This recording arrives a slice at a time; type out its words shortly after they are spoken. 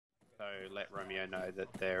So let Romeo know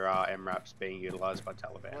that there are MRAPs being utilised by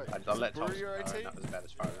Taliban. I'll let Tom know, and that was about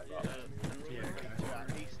as far as I got.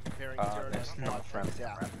 There's not friendly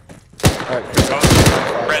MRAP.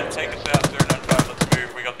 Fred, take us out 095, let's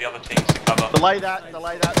move. We got the other teams to cover. Delay that.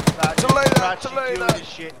 Delay that.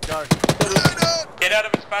 Shit, go. Get out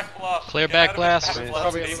of his back blast. Clear back blast.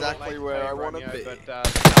 Probably exactly where I want to be. But,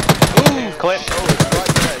 Ooh, clip. Oh,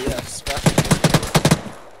 right there, yes.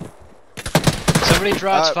 Somebody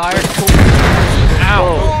drops fire. Ow.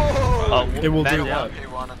 Oh, it will do that.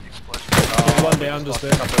 One down, just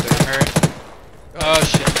there. Oh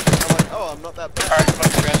shit. I'm like, oh, I'm not that bad. Alright,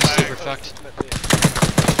 super fucked.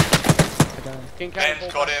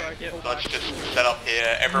 Ben's got him. Let's just set up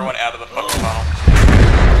here. Everyone out of the fucking funnel.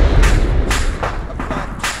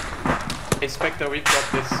 Hey Spectre, we've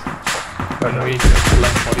got this. When we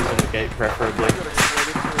left bodies on the gate, preferably.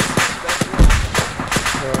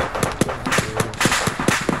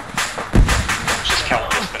 Just count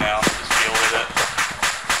this for now. Just deal with it.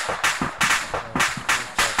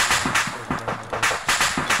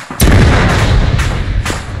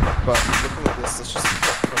 But looking at this, let's just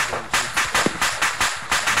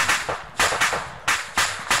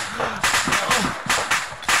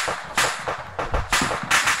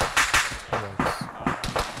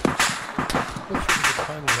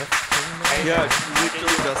yeah,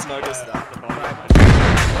 literally just noticed that.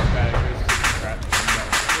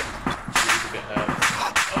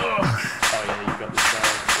 Oh yeah, you got this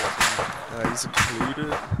guy. He's included.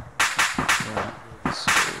 Yeah.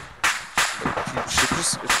 So, you should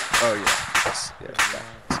just. Oh yeah. Yes, yeah.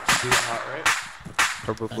 Do the heart rate?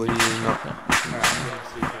 Probably not.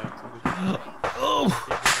 Oh!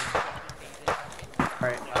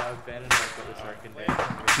 Alright, Ben and I've got this reckon down.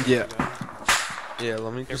 Yeah. Yeah,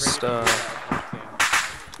 let me just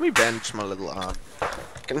let me bench my little arm.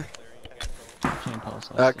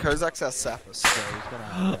 Kozak's our sapper, so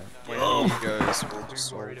when he goes, we'll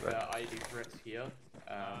just I'm worried about ID threats here.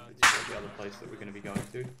 It's the other place that we're going to be going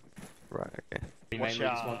to. Right, okay. We mainly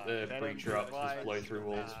just want the breacher up to just blow through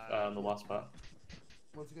walls on the last part.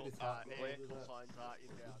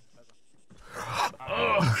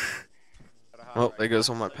 Oh, there goes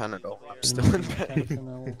all my Panadol. I'm still in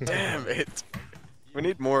pain. Damn it. We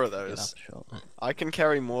need more of those. I can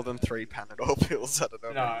carry more than 3 Panadol pills, I don't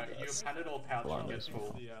know. No, your Panadol pouch gets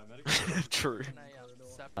full. True.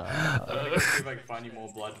 Let me see if I can find you more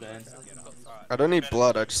blood, Ben. I don't need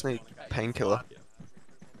blood, I just need painkiller.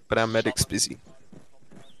 But our medic's busy.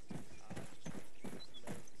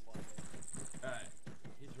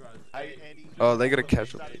 Oh, they got a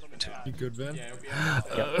casualty too. You good, Ben?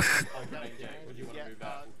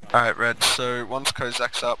 Alright, Red, so once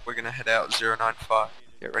Kozak's up, we're gonna head out 095.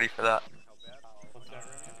 Get ready for that.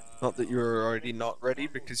 Not that you're already not ready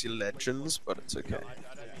because you're legends, but it's okay.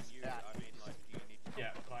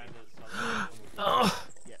 My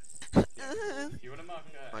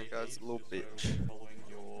guy's a little bitch.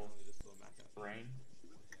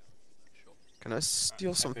 Can I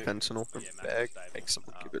steal some fentanyl from a bag? Make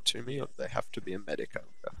someone give it to me, or do they have to be a medic?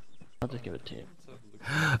 I'll just give it to you.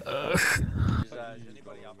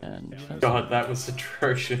 God, that was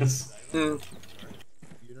atrocious. I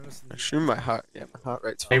assume my heart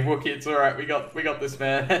rate's fine. Hey Wookie, it's alright, we got this,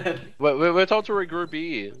 man. We're told to regroup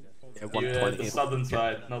B. Yeah, 120. The southern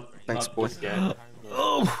side, not Thanks, not boy. this game.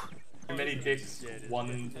 Oh! Too many dicks,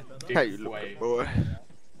 one dick Hey, you way. boy.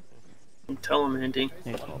 Tell him, Andy.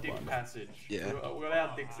 One dick passage. Yeah. We got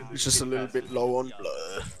our dicks in this It's just a dick little passage. bit low on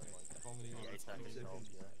blood.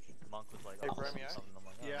 Hey, Romeo.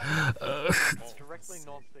 Yeah. Directly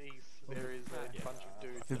northeast, there is a bunch of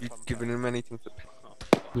dudes. Have you given him anything for?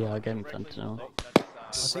 Yeah, I gave him fentanyl. I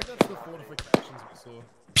think that's the fortifications we saw.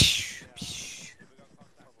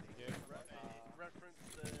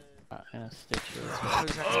 Okay,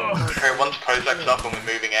 once Kozak's up and we're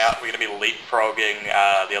moving out, we're going to be leapfrogging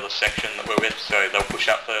the other section that we're with, so they'll push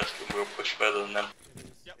up first and we'll push further than them.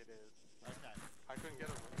 Yep. It is. Okay. I couldn't get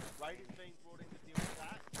a raid is being brought in to deal with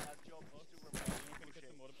that. Our job is still remaining.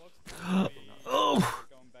 Oh!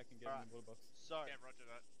 Going back and getting the water box. So, roger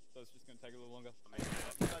that. So it's just going to take a little longer. You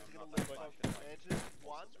guys are going to leave expansion.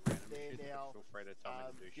 One, they're now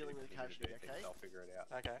dealing with the casualty, okay? I'll figure it out.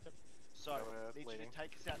 Okay. So, need you to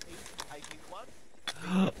take us out east, taking one,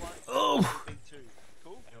 Oh! B2.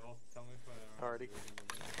 Cool? Alrighty.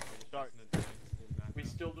 So, We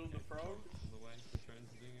still doing the frog?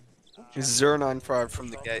 It's 095 from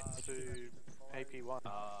the gate. to AP1.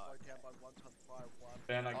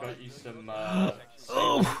 Ben, I got you some,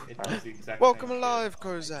 Oh! it does the exact Welcome same alive,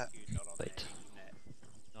 Kozak! Wait.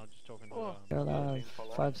 No, just talking Oh. You're alive.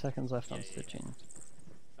 5 seconds left on stitching.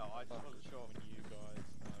 No, I just wasn't sure when you guys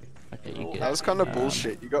I Okay, you get That was kind of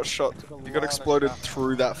bullshit. You got shot. You got exploded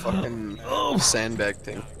through that fucking sandbag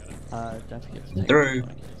thing. Don't forget to take Through.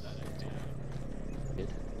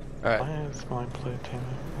 Alright. Where's my platoon?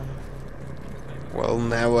 Well,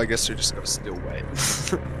 now I guess we just gotta still wait.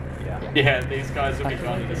 Yeah, these guys will be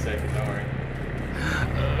gone in a second, don't worry.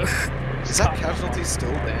 Is that casualty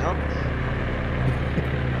still down?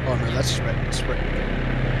 Oh no, that's spread.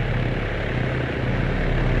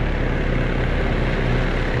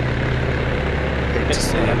 Hate to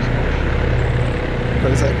see it.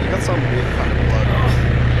 But it's like, you got some weird kind of blood.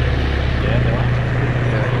 Yeah, they are.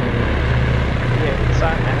 Yeah. Yeah, it's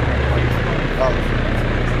that anime.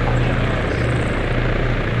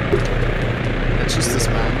 It's just this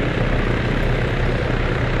man.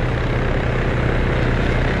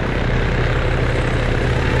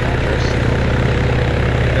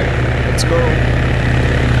 Okay, let's go.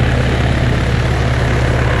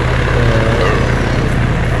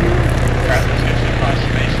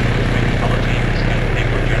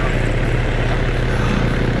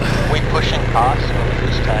 Are we pushing past or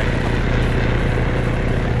just tag?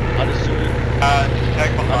 Understood. Just tag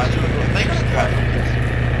behind you.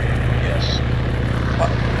 Yes.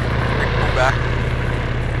 What? Pull back.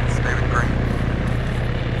 Stay with green.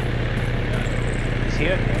 Is he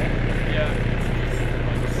okay? Yeah.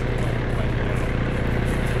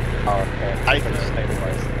 Oh, okay. I can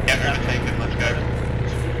stabilize. Yeah, we're gonna take it. Let's go.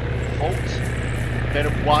 Halt. Then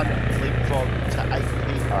 1 leapfrog to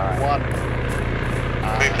 8P1.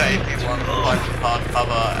 Move to AP1, punch hard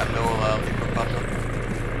cover, and we'll leapfrog past them.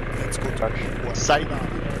 That's good. Say that.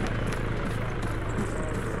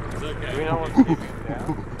 Do we know what's keeping him down?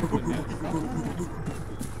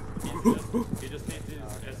 He just needs his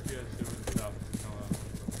SPO2 and stuff.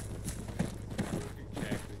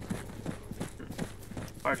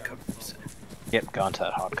 Hard cover. Yep, go into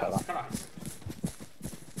that hard cover. Is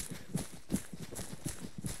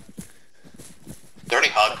there any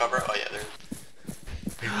hard cover? Oh yeah, there is.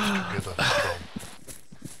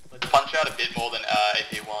 Let's punch out a bit more than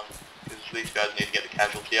AP1, because these guys need to get the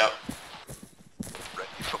casualty out.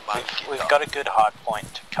 We've got a good hard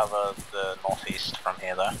point to cover the northeast from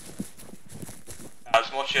here though.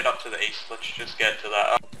 There's more shit up to the east, let's just get to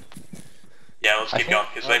that. Yeah, let's keep going,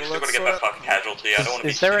 because they've still got to get that fucking casualty. I don't want to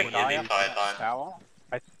be sitting here the entire time. Tower?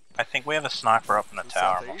 I think we have a sniper up in the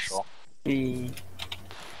tower, I'm not sure.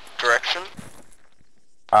 Direction?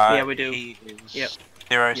 Yeah, we do. He is Yep.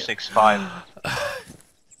 065.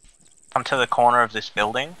 Come to the corner of this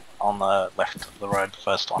building on the left of the road, the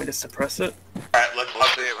first We one. just suppress it. Alright, let's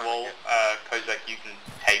hug this wall. Kozak, you can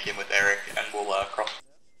take him with Eric, and we'll cross.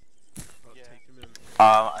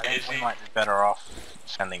 I think we might be better off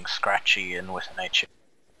sending Scratchy in with an HE.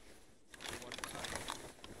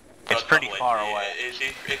 It's pretty far away.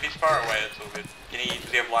 If he's far away, it's all good.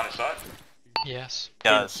 Does he have line of sight? Yes. He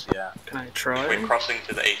does, yeah. Can I try? We're crossing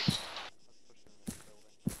to the east.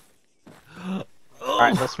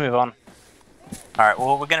 Alright, let's move on. Alright,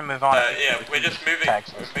 well we're gonna move on. Yeah, we're just moving.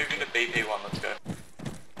 Tags. We're moving to BP1. Let's go.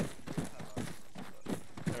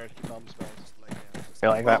 I feel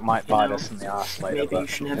like that might bite us in the ass later. Maybe you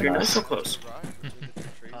should have your knife so close.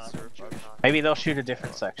 Maybe they'll shoot a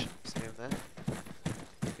different section. See him there?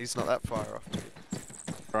 He's not that far off, dude.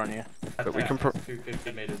 On you. But we can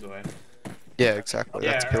 250 meters away. Yeah, exactly.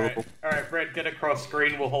 That's killable. Alright, Brett, get across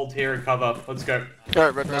screen. We'll hold here and cover. Let's go.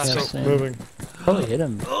 Alright, Red, let's Yes, go. Moving. Probably hit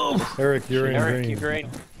him. Eric, you're in Eric, green. you green.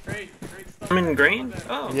 I'm in green?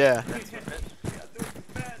 Oh. Yeah.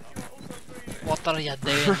 What are you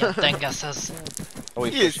doing, you dinguses? Are we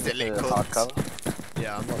You pushing silly to the hard cunts. cover?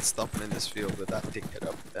 Yeah, I'm not stopping in this field with that dickhead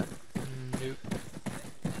up there. Nope.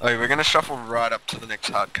 Oh, we're gonna shuffle right up to the next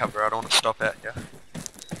hard cover. I don't want to stop out here.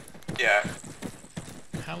 Yeah.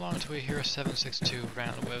 How long until we hear a 762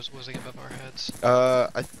 randomly whizzing above our heads?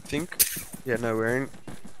 I think. Yeah, no, we're in.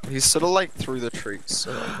 He's sort of like through the trees,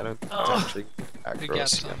 so like, I don't think it's actually We accurate. got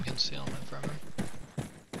some concealment from him.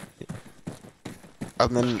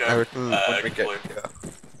 And then Go, I reckon when we get blue. here,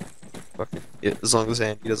 fucking, yeah, as long as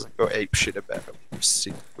Andy doesn't go ape shit about it,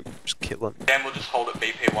 we can just kill him. Dan, we'll just hold at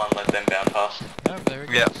BP1, let them bound past. Oh, there we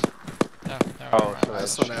go. Yeah. No, Oh, so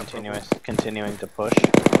That's it's not our continuing to push.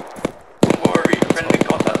 Rory, friendly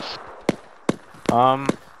contacts.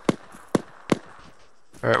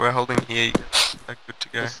 Alright, we're holding here. Good to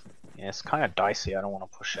go. Yeah, it's kind of dicey. I don't want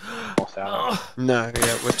to push it north out. No,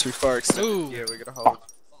 yeah, we're too far extended. Ooh. Yeah, we gotta hold.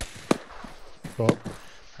 Oh,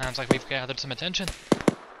 Sounds like we've gathered some attention.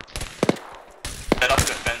 Set up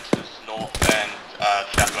defenses north and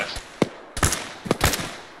southwest.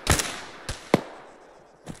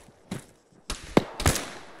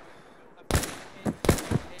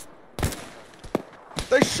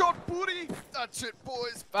 They shot booty! That's it,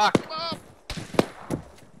 boys! Fuck him up!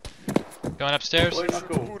 Going upstairs? Shot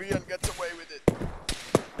booty and gets away with it.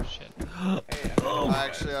 Shit.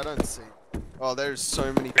 Actually, I don't see. Oh, there's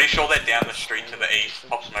so many. Pretty sure they're down the street to the east.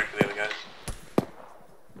 Pop smoke for the other guys.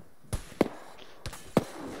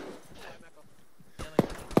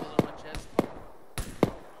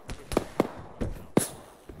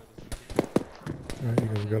 Alright, you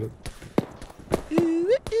guys got it.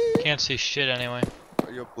 Can't see shit anyway.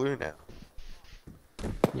 Oh, you're blue now.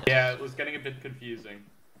 Yeah, it was getting a bit confusing.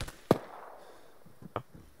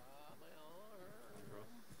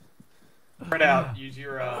 Spread out. Use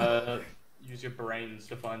your brains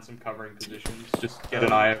to find some covering positions. Just get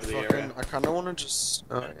an eye over the area. I kind of want to just.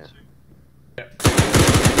 Oh yeah. Yep.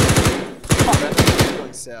 That's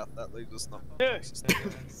going south. That leads us not.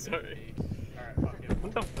 Sorry. Alright, fuck it.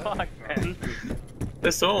 What the fuck, man?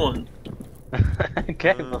 There's someone.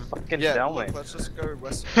 Get in the fucking Yeah, downway. look, let's just go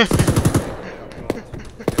west.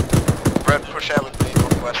 Brad, push out with me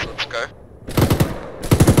northwest. Let's go.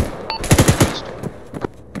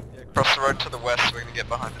 Yeah, cross the road to the west. We're gonna get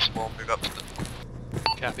behind this wall. Move up to the.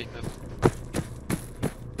 Copy. Move.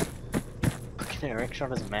 Fucking Eric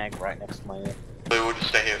shot his mag right next to my ear. So we'll just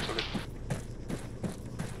stay here. It's all good.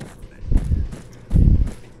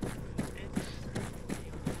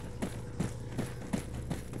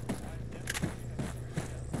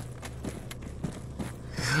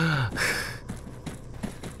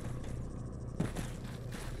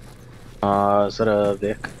 Is that a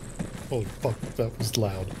Vic? Oh fuck, that was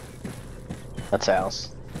loud. That's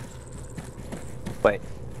ours. Wait,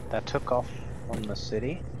 that took off from the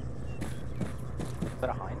city? Is that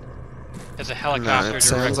a Hind? There's a helicopter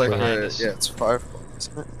directly behind us. Yeah, it's Firefly,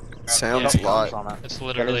 isn't it? It sounds like. It's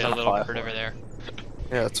literally a little bird over there.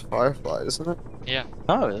 Yeah, it's Firefly, isn't it? Yeah.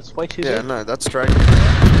 No, it's way too Yeah, big. no, that's Dragon.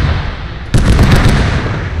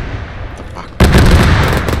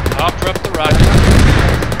 I'll drop the rocket.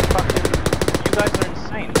 You guys are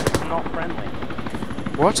insane. This is not friendly.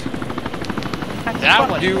 What? That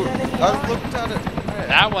one. I looked at it. Yeah.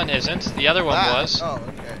 That one isn't. The other one was. Oh,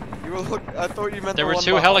 okay. You were I thought you meant There the were one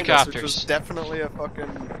two behind us, which helicopters. was definitely a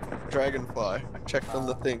fucking dragonfly. I checked on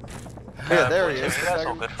the thing. Yeah, there he is. You guys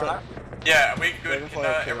all good for that? Yeah, we good. Can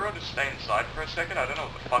okay. everyone just stay inside for a second? I don't know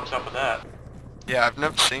what the fuck's up with that. Yeah, I've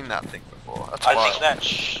never seen that thing before. That's I why. think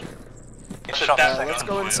that's... It's a DAF let's gun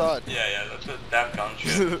go shit. inside. Yeah, that's a DAF gun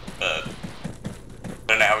shit. But I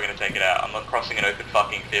don't know how we're gonna take it out. I'm not crossing an open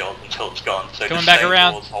fucking field until it's gone. So Coming just back stay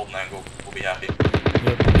around. towards, hold an angle. We'll be happy.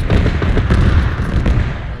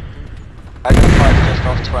 Dragonfly's just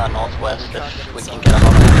off to our northwest if we can get a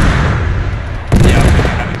hold of it. Yeah, I'm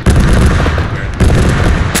happy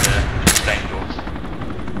to stay indoors.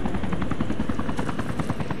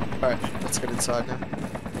 Alright, let's get inside now.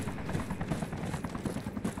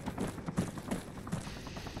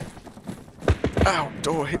 Ow,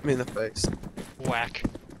 door hit me in the face. Whack.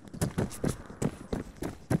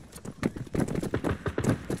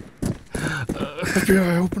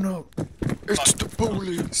 FBI, open up! It's the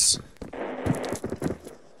police!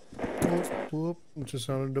 Whoop, just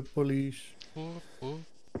sounded the police. Whoop, whoop.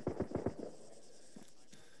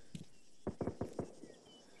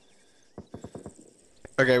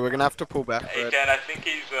 Okay, we're gonna have to pull back. Hey Red. Dan, I think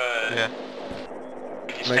he's Yeah.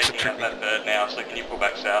 he's Makes it taking out tricky. that bird now, so can you pull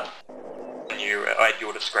back south? And you at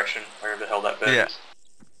your discretion, wherever the hell that bird Yeah. is.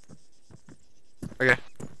 Okay,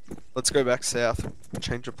 let's go back south.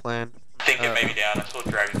 Change of plan. I think it may be down, I saw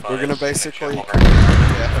dragonflies. We're gonna basically, Make sure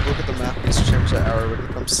yeah, have a look at the map. Let's change the arrow. We're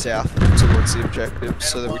gonna come south towards the objective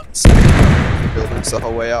so that we can see the buildings the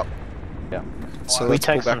whole way up. Yeah. So We let's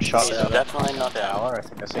pull take some back to shots. the south. Definitely not the hour. I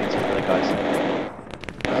think I seen some other guys.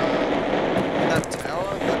 That tower?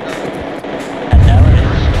 And now it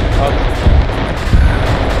is.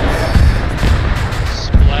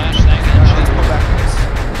 Splash that Let's pull back. Let's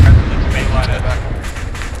beeline it.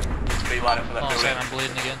 Let's beeline it for that Oh, building. man, I'm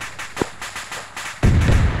bleeding again.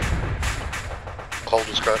 Hold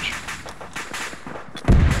the scratch.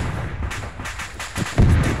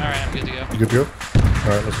 Alright, I'm good to go. You good to go?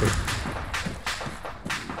 Alright, let's go.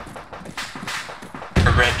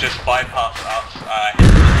 Red, just bypass us, head to the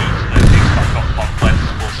east, the big fuck-off complex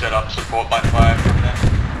will set up support by fire from there.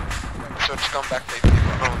 So it's gone back to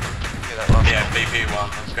BP1. Yeah, that last Yeah, BP1,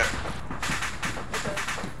 let's go.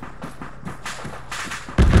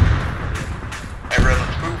 Everyone,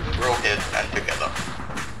 let's move, we're all here and together.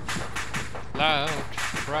 Loud,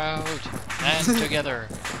 proud, and together.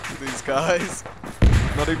 These guys.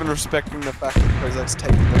 Not even respecting the fact that Kozak's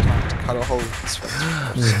taking the time to cut a hole in his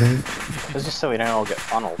face. It's just so we don't all get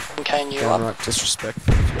funneled. Can you Downright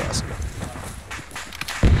disrespectful if you ask me.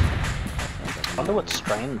 wonder what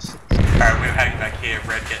strains. Alright, we're heading back here.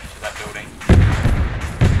 Red, get into that building.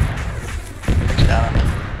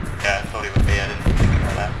 Yeah, I thought he would be. I didn't think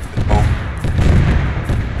about that. Good ball.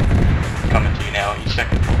 Coming to you now, you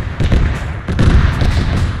second ball.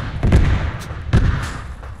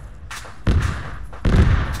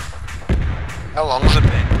 How long has it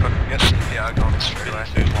been? Couldn't get CPR going straight away.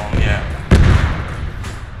 Too long, yeah.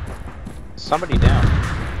 Somebody down.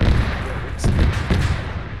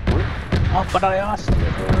 Oh, but I asked them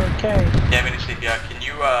if they were okay. Yeah, minute CPR. Can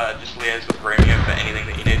you just liaise with Romeo for anything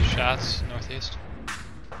that you need? Shots, northeast.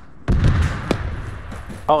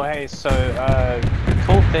 Oh, hey, so,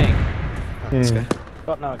 cool thing. Hmm.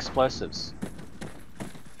 Got no explosives.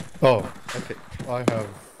 Oh, okay. I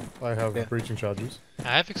have breaching charges.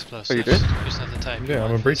 I have explosives. Oh, you do? Just not the type. Yeah,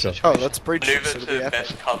 I'm a breacher. Oh, let's breach it. Maneuver So it'll be to epic.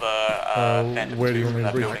 best cover Phantom where do you 2 want me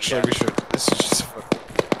to from that breach? building, Actually, yeah. we should. This is just fucking.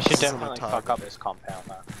 We should This isn't definitely a fuck target. up this compound,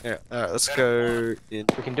 though. Yeah. Alright, let's go in.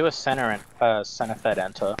 We can do a center fed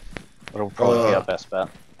enter. It'll probably be our best bet.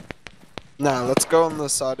 Nah, let's go on the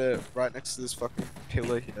side of right next to this fucking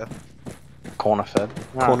pillar here. Corner fed.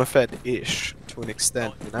 Corner fed-ish to an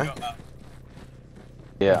extent, you know.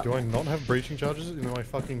 Yeah. Do I not have breaching charges in my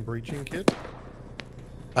fucking breaching kit?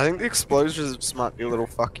 I think the explosives might be a little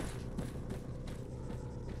fucky.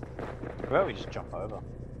 How about we just jump over?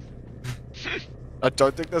 I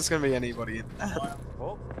don't think there's gonna be anybody in there.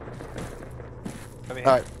 Oh. Over here.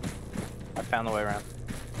 Alright, I found the way around.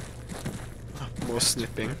 more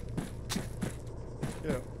snipping.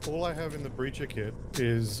 Yeah, all I have in the breacher kit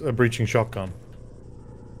is a breaching shotgun.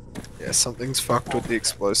 Yeah, something's fucked with the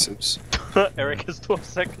explosives. Eric has 12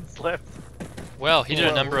 seconds left. Well, he did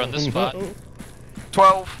a number on this spot.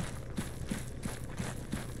 12!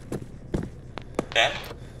 Dan?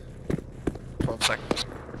 12 seconds.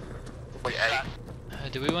 Wait,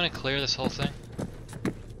 8. Do we want to clear this whole thing?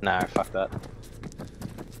 No, fuck that.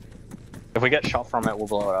 If we get shot from it, we'll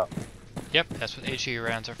blow it up. Yep, that's what HE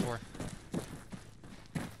rounds are for.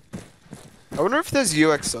 I wonder if there's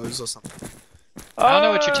UXOs or something. I don't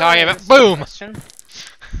know what you're talking about. Boom!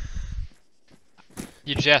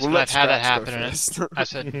 You jest, Well, but I've let had that Scraps go happen. first. I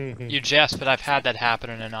said, you jest, but I've had that happen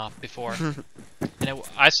in an op before. And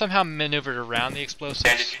I somehow maneuvered around the Dan, explosives,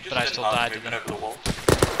 did you just but I still died to them. over the wall?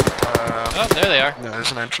 Oh, there they are. No,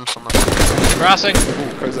 there's an entrance on the Crossing.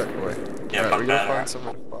 Ooh, Kozak boy. Yeah, Alright, fuck we gotta that, find alright.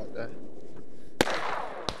 someone to fight there.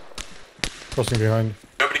 Crossing behind.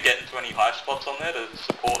 Nobody get into any high spots on there to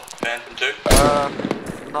support Phantom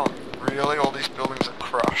 2? Not really. All these buildings are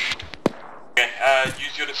crushed. Okay,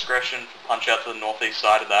 use your discretion to punch out to the northeast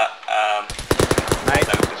side of that.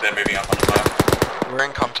 Because they're moving up on the fire. We're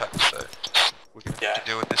in contact, so we're gonna have to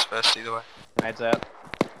deal with this first either way. Nades out.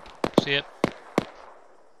 See it?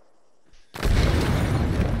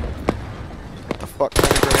 What the fuck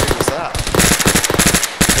kind of grenade was that?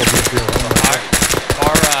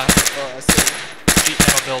 Our Oh, I see. sheet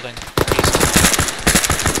metal building. East.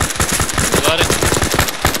 Reloading.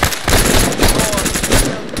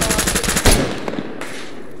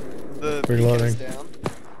 The Reloading. beacon's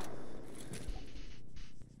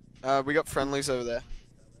down. We got friendlies over there.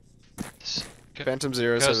 Phantom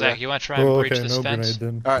Zero's Go, over there. Zach, you want to try and Oh, breach okay, this no fence?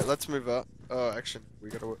 grenade then. Alright, let's move up. Oh, action. We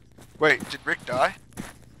gotta... Wait, did Rick die?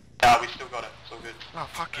 Nah, we still got it. It's all good. Oh,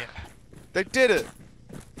 fuck yeah. They did it!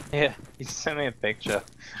 Yeah, he sent me a picture.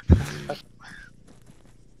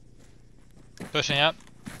 Pushing up.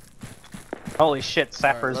 Holy shit,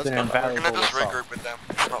 Sapper's Alright, been let's go. We're invaluable. gonna just this regroup with them.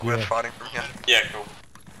 It's not worth Yeah. fighting from here. Yeah, cool.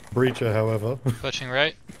 Breacher, however. Pushing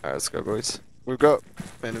right. Alright, let's go, boys. We've got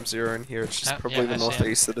Phantom Zero in here. It's just probably yeah, the I see him.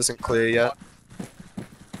 northeast that isn't clear yet.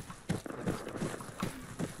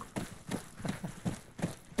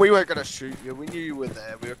 We weren't gonna shoot you. We knew you were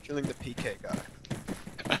there. We were killing the PK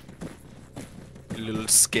guy. You little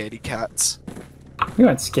scaredy cats. You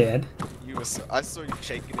weren't scared. You were so I saw you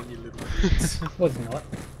shaking in your little boots. Was not.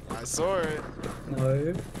 I saw it.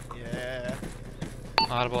 No. Yeah.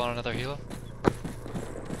 Audible on another healer.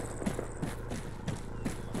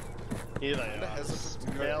 Here they are.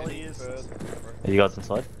 Smelly as... Are you guys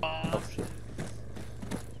inside? Oh, shit.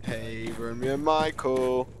 Hey, Romeo and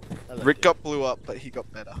Michael. Hello, Rick dude. got blew up, but he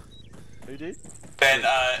got better. Who did? Ben,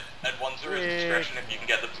 at 1-0's discretion, if you can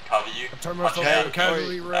get them to cover you. Punch Hey, out,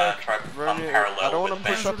 casually, try to come Romeo, parallel I don't want with to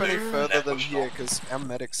push up any Phantom 2, further then than push here north. because our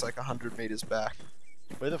medic's like 100 meters back.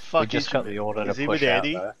 Where the fuck We just is got the order to is he push with out,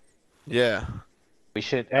 Eddie? though. Yeah. We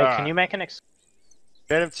should... Hey, Alright. can you make an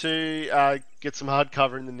Phantom 2, get some hard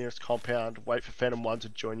cover in the nearest compound. Wait for Phantom 1 to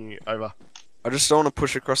join you. Over. I just don't want to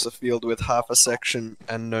push across the field with half a section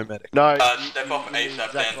and no medic. No, step off you're ASAP,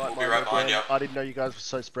 exactly Dan. We'll be my right behind Dan. you. I didn't know you guys were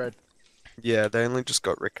so spread. Yeah, they only just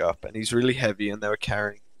got Rick up, and he's really heavy, and they were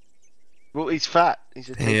carrying. Well, he's fat. He's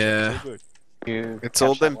a teacher. Yeah. So good. It's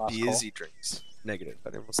all them beers he drinks. Negative,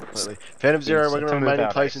 but it wasn't. Absolutely. Phantom Zero, we're going to remain in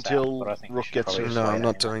place ASAP, until but I think we Rook should gets probably to No, just I'm wait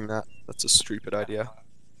not anyway. doing that. That's a stupid idea.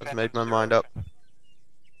 I've made my mind up.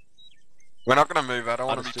 We're not going to move. I don't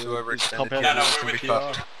want to be too overextended. Compound No, no, is we're with gonna be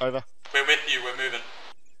you. fucked. Over. We're with you, we're moving.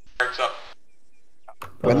 Breaks up.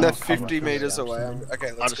 When they're I'll come 50 with meters you. away,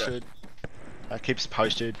 okay, let's go. Understood. Keeps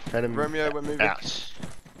posted. Phantom Romeo, we're moving. out.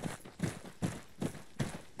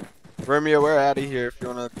 Romeo, we're out of here if you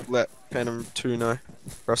want to let Phantom 2 know.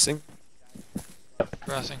 Crossing?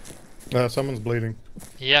 Crossing. Someone's bleeding.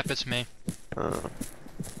 Yep, it's me. Alright,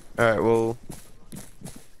 well...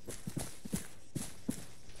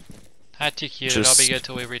 Hi, TQ. I'll be good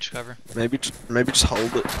till we reach cover. Maybe just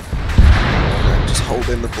hold it. Yeah, just hold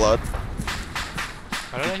in the blood.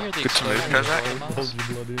 Why did I hear the Good to move, explosion? guys. Hold your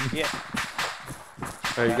blood in. Yeah.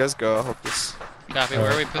 Alright, you guys go, I'll hold this. Copy,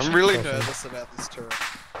 where are we pushing? I'm really nervous about this turret.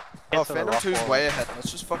 Oh, Phantom 2's way ahead.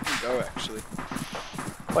 Let's just fucking go, actually.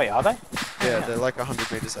 Wait, are they? Yeah, they're like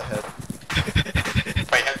 100 meters ahead.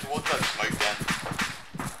 Wait, head towards that smoke then.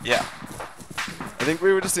 Yeah. I think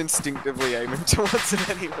we were just instinctively aiming towards it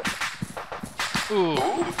anyway. Ooh,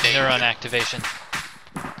 neuron activation.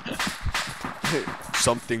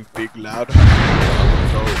 Something big loud.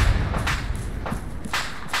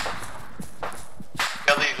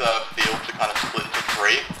 How these fields are kind of split into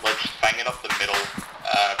three. Let's bang it up the middle,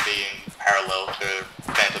 being parallel to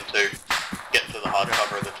Phantom 2. Get to the hard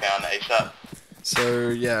cover of the town ASAP. So,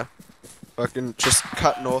 yeah. Fucking just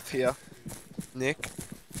cut north here. Nick.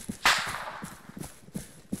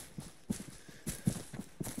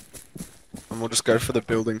 And we'll just go for the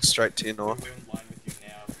building straight to your north. We're in line with you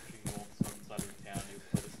now, pushing north, southern side of the town. You'll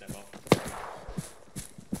put a step up.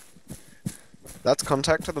 That's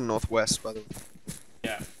contact to the northwest, by the way.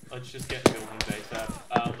 Yeah, let's just get building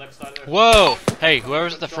ASAP. Left side of the... Whoa! Hey,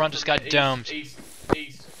 whoever's at the front just got East, domed. East.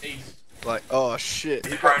 Like, oh shit.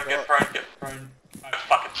 Get prone, get prone, get Prone.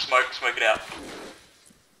 fucking smoke it out.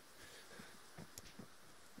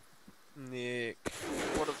 Nick,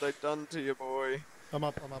 what have they done to you, boy? I'm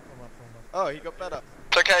up. Oh, he got better.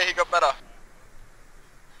 It's okay, he got better.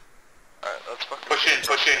 Alright, let's fucking...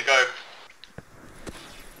 Push in, go.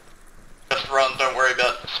 Just run, don't worry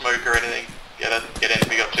about smoke or anything. Get in,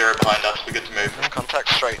 we got zero behind us, we're good to move. Contact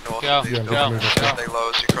straight north. Go, of these go, buildings. go. Stay low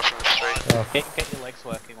as you're crossing the street. Get your legs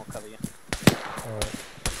working, we'll cover you. Alright.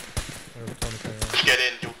 Just get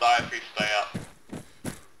in, you'll die if you stay up.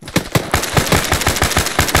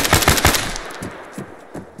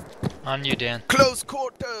 On you, Dan. Close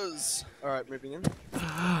quarters! Alright, moving in.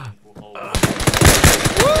 I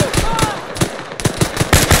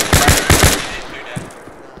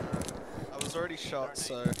was already shot,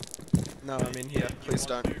 so... No, I'm in here. Please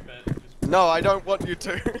don't. No, I don't want you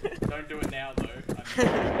to. Don't do it now, though. Oh,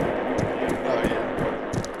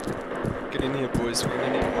 yeah. Get in here, boys. We're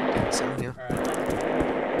gonna need more dicks in here.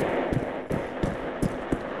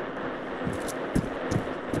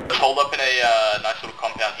 Just hold up in a nice little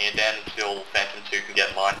compound here, Dan, until Phantom 2 can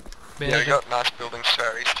get in line. Yeah, we got nice buildings to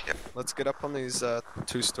our east here. Let's get up on these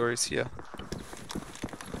 2 stories here.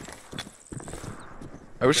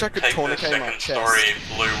 I wish I could Take the tourniquet my second chest. story,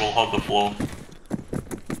 Blue will hold the floor.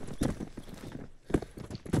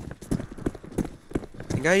 I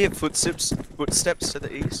think I hear footsteps to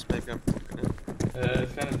the east. Maybe I'm looking at it.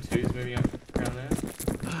 Phantom 2's moving up around there.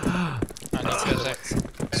 I need to go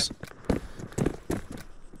sec.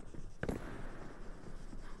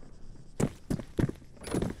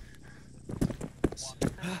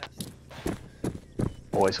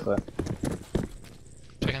 Boys clear.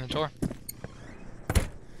 Checking the door.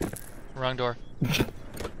 Wrong door.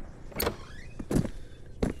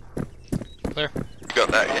 Clear. You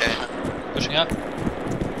got that, yeah. Pushing up.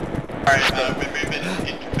 Alright, we're moving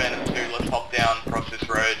into Phantom 2, let's hop down, cross this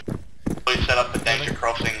road. Please set up the danger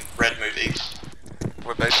crossing, red move east.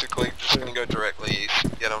 We're basically just gonna go directly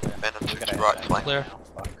east. Get on Phantom 2's right flank. Clear.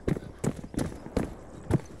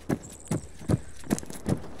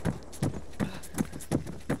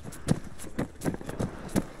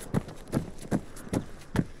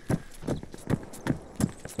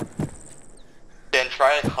 Then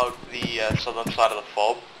try and hug the southern side of the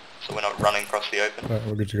fob, so we're not running across the open. Alright,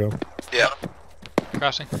 we're good to go. Yeah.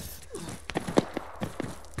 Crossing.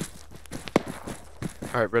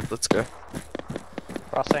 Alright, Red, let's go.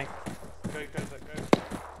 Crossing. Go.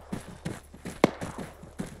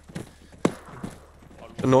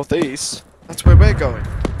 The northeast? That's where we're going.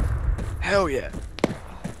 Hell yeah.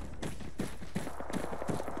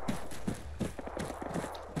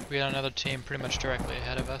 We got another team pretty much directly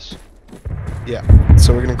ahead of us. Yeah.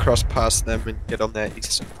 So we're gonna cross past them and get on their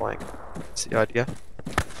eastern flank. That's the idea.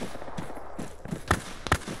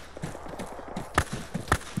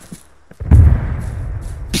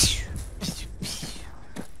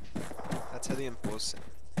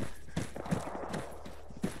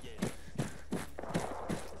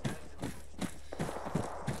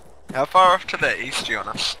 How far off to the east do you want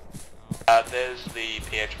us? There's the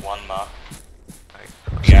PH1 mark.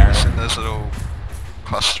 Yes, and there's a little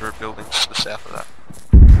cluster of buildings to the south of that.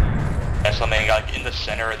 Yeah, something like in the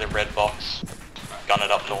center of the red box. Gun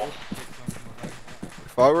it up north.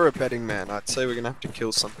 If I were a betting man, I'd say we're gonna have to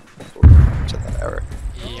kill something before we get to that area.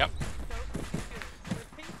 Yep.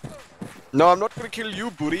 No, I'm not gonna kill you,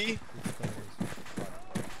 booty.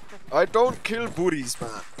 I don't kill booties,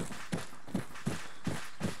 man.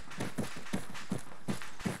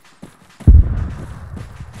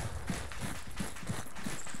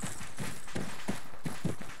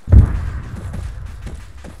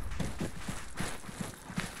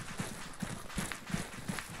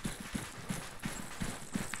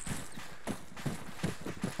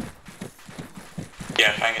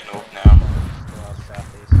 Yeah, hang it north now.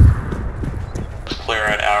 Let's clear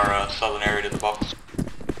out our southern area to the box.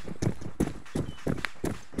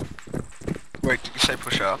 Wait, did you say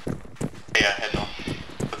push up? Yeah, head north.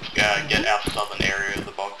 Let's get our southern area of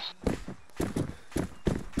the box.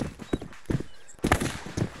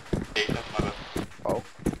 Yeah, that's my bad. Oh.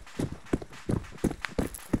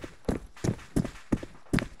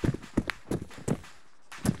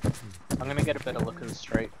 I'm gonna get a better look at the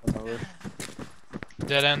street from the roof.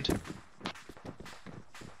 Dead end.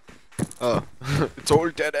 Oh, it's all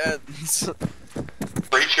dead ends.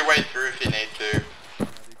 Breach your way through if you need to.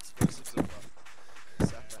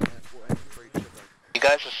 You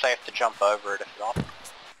guys are safe to jump over it if you want.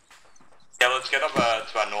 Yeah, let's get up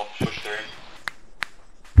to our north, push through.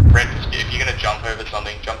 Red, if you're gonna jump over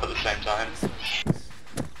something, jump at the same time.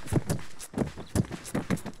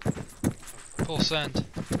 Full send.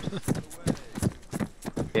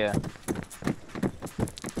 Yeah.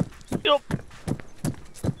 Yup.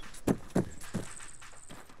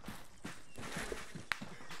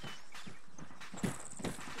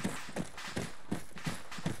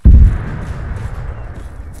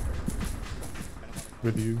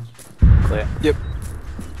 With you. Clear. Yep.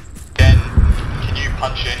 Then, can you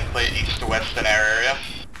punch in, clear east to west in our area?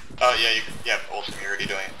 Oh yeah, yeah, awesome, you're already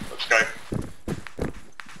doing it. Let's go.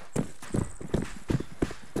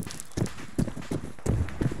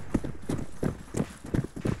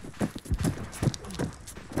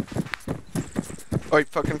 Wait,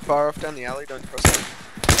 fucking far off down the alley, don't cross it.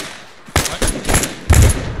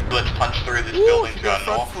 Let's punch through this building to our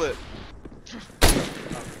front north. flip.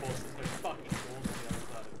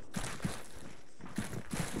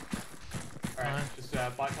 Alright, just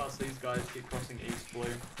bypass these guys, keep crossing east blue,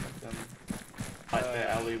 let them fight their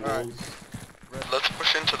alley walls. Let's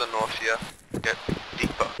push into the north here. Get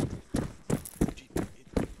deeper.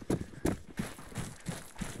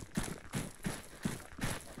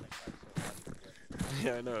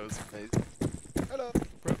 Yeah, I know, it was amazing. Hello.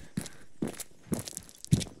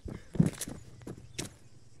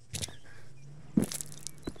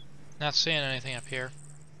 Not seeing anything up here.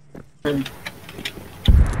 Worry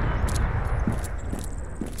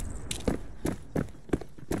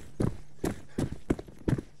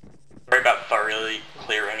about thoroughly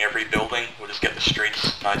clearing every building. We'll just get the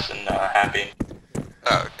streets nice and happy.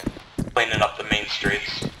 Oh, okay. Cleaning up the main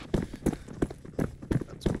streets.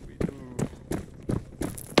 That's what we do.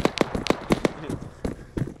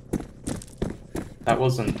 That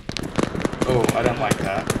wasn't... Oh, I don't like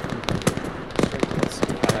that.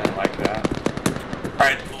 I don't like that.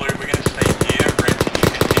 Alright, Blue, we're gonna stay here. Red, can you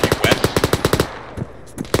continue west?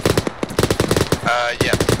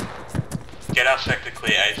 Yeah. Get our sector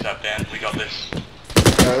clear ASAP, Dan. We got this.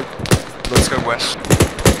 Let's go west.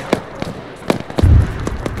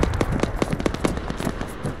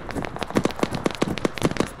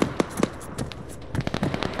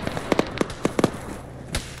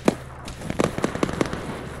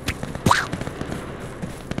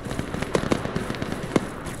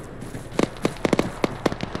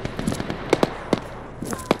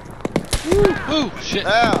 Ooh, shit.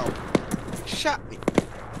 Ow! Shot me.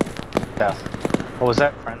 South. What was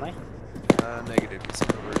that, friendly? Negative. It's on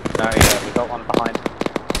the roof. No, yeah, we got one behind.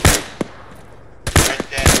 Alright,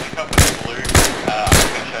 Dan, link up with Blue. I'm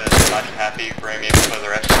gonna show this nice and happy. Bring even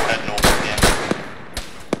further east. Head north again.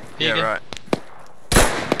 Yeah, Egan. right.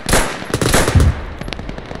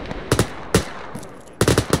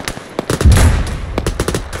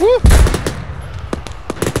 Woo!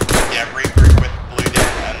 Yeah, regroup with Blue,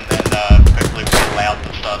 Dan, and then hopefully we'll be allowed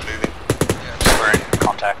to start moving. Yeah, we're in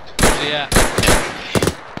contact. Yeah.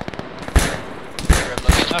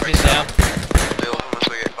 Let's Up, he's down. deal with him as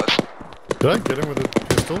we get close. Did I get him with a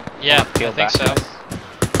pistol? Yeah, I Peel think back. so.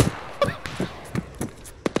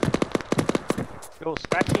 Yo,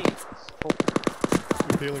 Scratchy.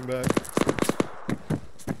 I'm peeling back.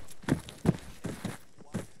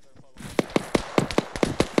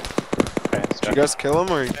 You guys kill him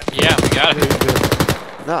or? Yeah, we got it.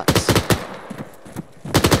 Nice.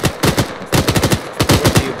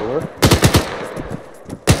 What do you door?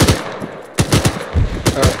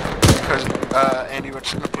 Andy, we're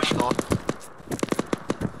just gonna push north.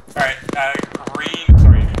 Alright,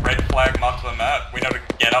 red flag marked on the map. We know to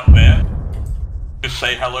get up there. Just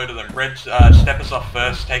say hello to them. Red, step us off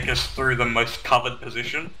first, take us through the most covered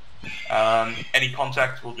position. Any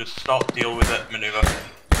contact, we'll just stop, deal with it, maneuver.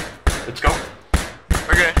 Let's go.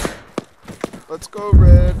 Okay. Let's go,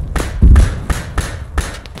 Red.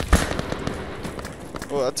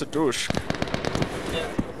 Oh, that's a douche.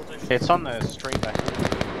 It's on the street back.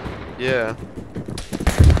 Yeah.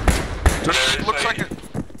 Just looks like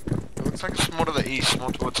it's more to the east,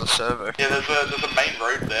 more towards the servo. Yeah, there's a main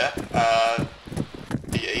road there.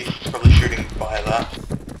 The east is probably shooting via that.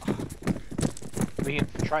 We can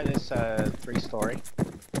try this 3-story.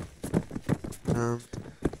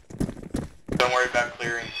 Don't worry about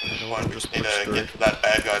clearing from this one, just need to get to that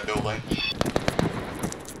bad guy building.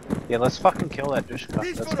 Yeah, let's fucking kill that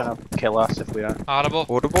Dushka. That's gonna kill us if we don't. Audible.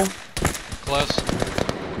 Audible? Close.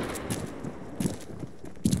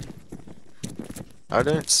 I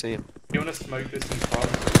don't see him. You wanna smoke this in cross?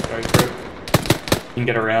 Go for it. You can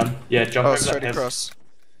get around. Yeah, jump over straight that across.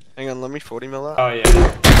 Hang on, let me 40 mil out. Oh yeah.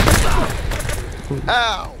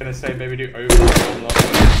 Ow! I'm gonna say maybe do overall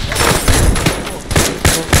not.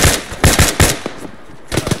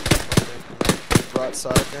 Right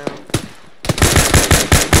side down.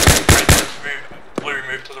 Blue,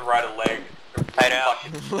 move to the right of leg. Right out.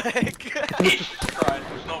 Leg. Jesus Christ,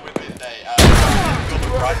 it's not with me today. Go to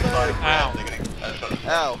the right side of Ow. they're getting shot.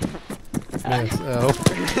 Ow. Yes, ow.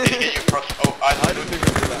 Can you get you across? Oh, I didn't even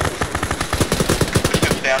do that. Push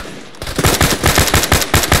him down.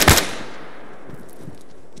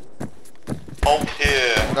 Hold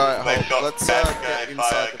here. Alright, They've got let's bad get guy inside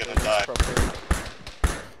fire the gonna die. properly.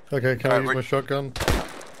 Okay, can I use my shotgun?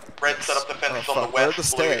 Red, set up the fence Oh, on the fuck, where are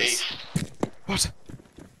west, the blue stairs? east. What?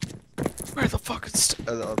 Where the fuck is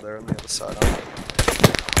oh, they're on the other side.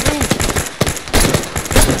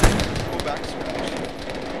 Oh, back scratch.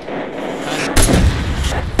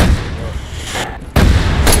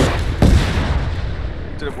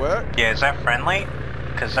 Did it work? Yeah, is that friendly?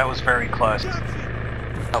 Because that was very close.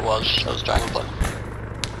 That was Dragon Blood.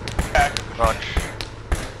 Roger.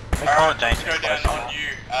 Alright, let's go down on you,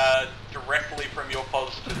 directly from your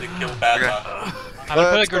post to the kill bad guy. I'm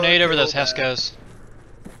gonna put a grenade over those Heskos.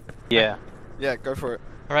 Yeah. Yeah, go for it.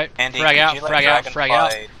 Alright, Andy, frag out, could you frag let out, frag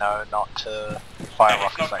out. Dragonfly know not to fire It's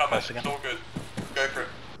rockets not that coming, close it's again? all good. Go for it.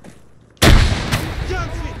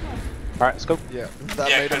 Alright, let's go. Yeah, that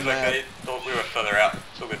Yeah, made because him like, mad. they thought we were further out.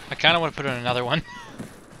 It's all good. I kinda wanna put in another one.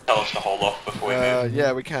 Tell us to hold off before we move.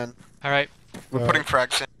 Yeah, we can. Alright, We're putting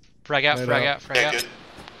frags in. frag out, Made frag out. out, frag Okay, out. good.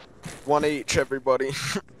 One each, everybody.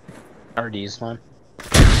 RD's man.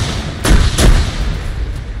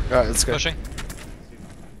 Alright, let's go. Pushing.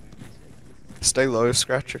 Stay low,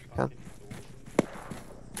 Scratch if you can.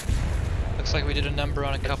 Looks like we did a number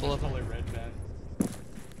on a couple of them.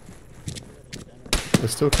 I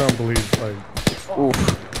still can't believe, like, Oof.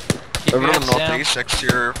 Keep Over your to the hands down. northeast, next to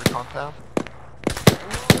your compound.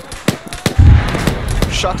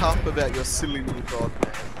 Shut up about your silly little god,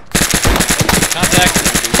 man. Contact.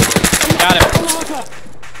 Got him.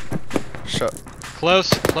 Shut. Close,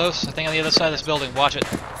 close. I think on the other side of this building. Watch it.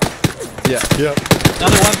 Yeah. yep.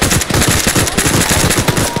 Another one.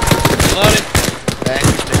 Loaded. Bang,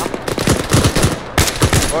 he's down.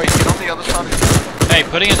 Oh, you get on the other side of the Hey,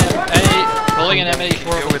 pulling an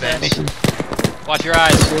M84 over the fence. Watch your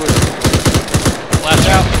eyes. Flash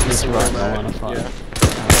out. This is right now on a fire. Yeah.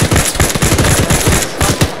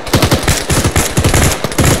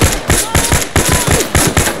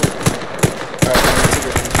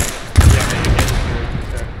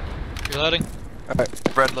 Reloading.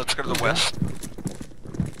 Alright, Red, let's go to the west.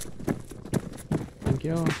 Thank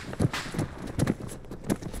you.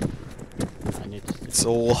 I need to It's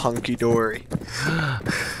all hunky-dory.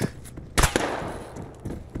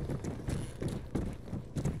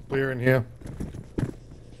 Clear in here.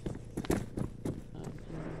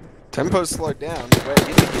 Tempo's slowed down. We're in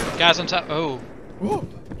here. Guys on top. Oh, Whoa.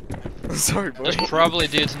 Sorry, boy. there's probably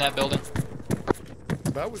dudes in that building.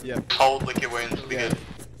 That was. Yeah. Hold lick your wounds, be good.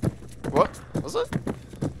 What? Was it?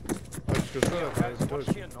 I just got shot at, guys.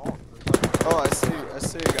 Oh, I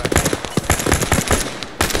see a guy.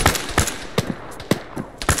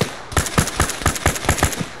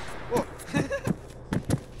 Whoa.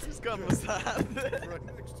 Whose gun was that? Right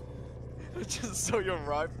next to I just saw your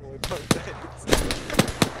rifle in my face.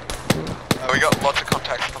 We got lots of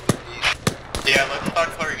contacts from the east. Yeah, let's start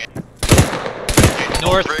clearing it.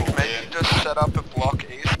 North. Rick, maybe just set up a block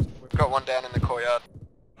east. We've got one down in the courtyard.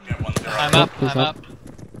 I'm up, I'm up.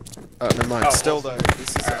 Oh, never mind. Oh, Still awesome. though, this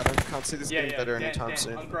is, I can't see this getting better anytime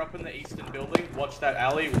soon. Hunker up in the eastern building, watch that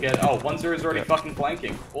alley, we'll get... Oh, 1-0 is already fucking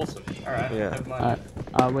flanking. Awesome. Alright, never mind.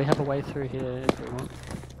 We have a way through here if we want.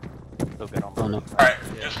 Still good on. Oh no. Alright,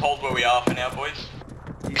 just hold where we are for now, boys.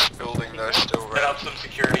 East building though, still Set red. up some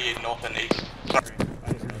security in north and east. Sorry.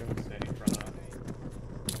 I just don't understand in front of that.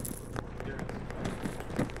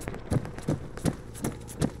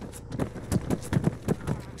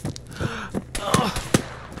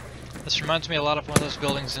 This reminds me a lot of one of those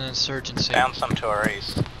buildings in Insurgency. Found some to our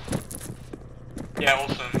east. Yeah,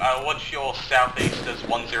 awesome. Watch your southeast as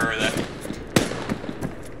 1-0 there.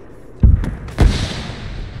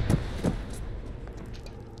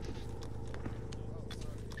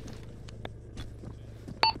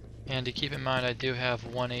 Andy, keep in mind I do have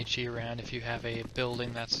 1 HE round if you have a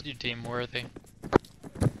building that's you deem worthy.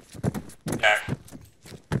 Yeah.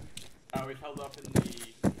 We've held up in the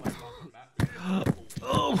flag marker map.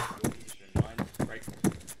 Oh! Right.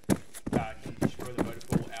 Can destroy the motor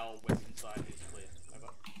pool. Our western side is clear.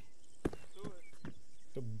 Over.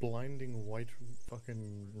 The blinding white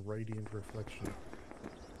fucking radiant reflection.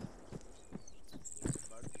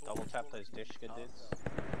 Double tap those dish good dudes.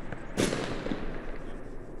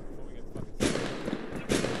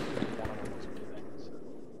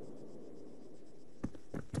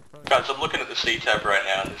 Guys, I'm looking at the C-tab right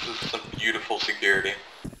now. This is some beautiful security.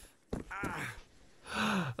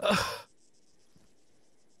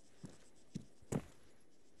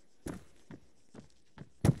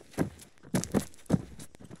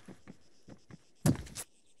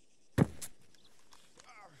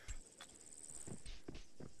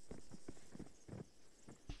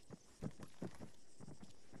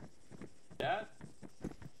 Yeah?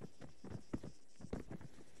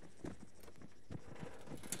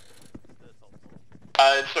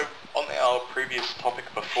 So on our previous topic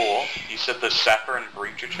before, you said the Sapper and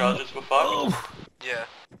Breacher charges were fucked? Yeah.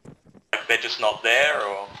 Like they're just not there,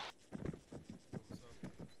 or...?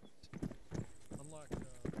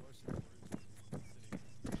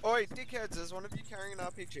 Oi, dickheads, is one of you carrying an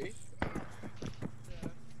RPG?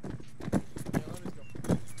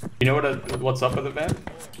 You know what's up with the van?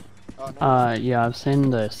 Oh, no. Yeah, I've seen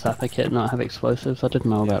the Sapper kit not have explosives. I didn't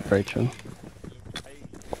know about Breacher.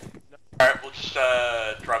 Alright, we'll just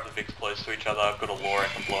drive the Vics close to each other. I've got a lure I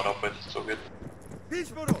can blow it up with, it's all good. Did we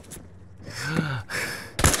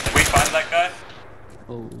find that guy?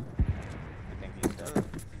 Oh. I think he's dead.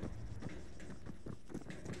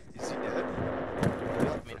 Is he dead?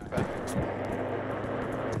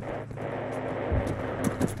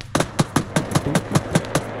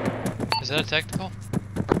 Is that a technical?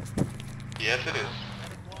 Yes, it is.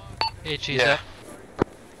 HE's Yeah. up.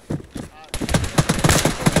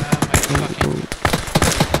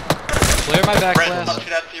 Clear my back Red, glass. punch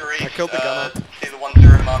it out to your east. I killed the gunner. See the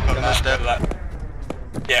 1-0 mark on Gunner's that, dead. go to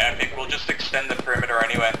that. Yeah, I think we'll just extend the perimeter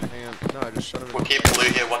anyway. Hang on. No, I just shot him. We'll keep blue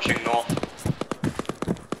here watching north.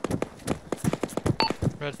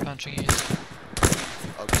 Red punching east.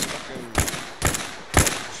 I'll just fucking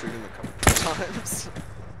shoot him a couple of times.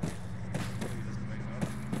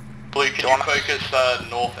 Blue, can you focus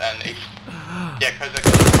north and east? Yeah, Kozak,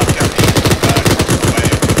 punch out east, away,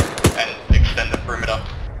 and extend the perimeter.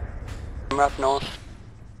 I'm up north.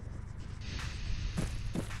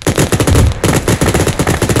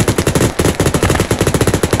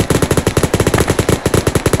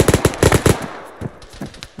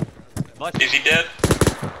 Is he dead?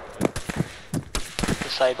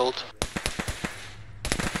 Disabled.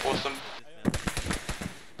 Awesome.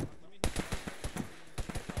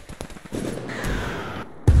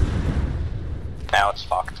 Now it's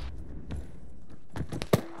fucked.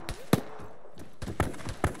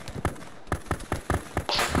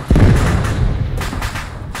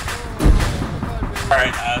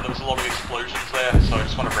 Alright, there was a lot of explosions there, so I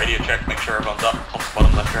just want to radio check, make sure everyone's up, top,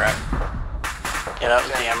 bottom, left, or right. Yeah, that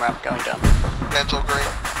was the MRAP going down. Man's all green.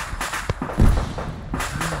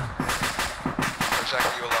 Jack,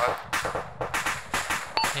 are you alive?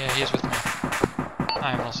 Yeah, he's with me.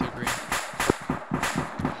 I am also green.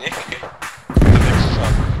 Nick? The mix is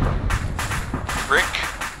up. Rick?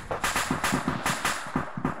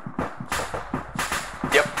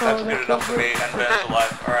 Yep, that's good enough for me, and Ben's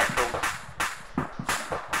alive. Alright, cool.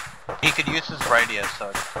 He could use his radio,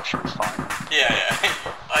 so I'm sure it's fine. Yeah, yeah.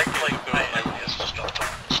 I like my alias just dropped on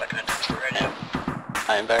the second I touched the radio.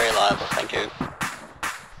 I am very alive, thank you.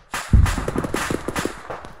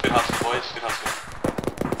 Good hustle, boys, good hustle.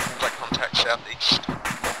 Like contact southeast.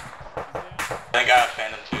 I think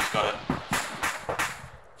Phantom 2's got it.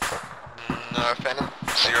 No, Phantom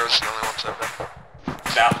Zero's the only ones over there.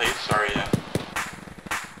 Southeast, sorry, yeah.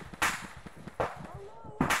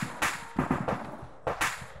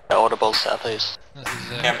 Audible southeast.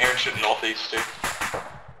 Yeah, I'm hearing shit northeast too.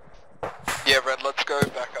 Yeah, Red, let's go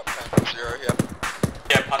back up Phantom Zero here.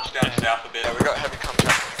 Yeah, punch down south a bit. Yeah, we got heavy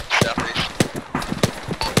contact southeast.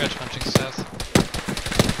 Scratch punching south.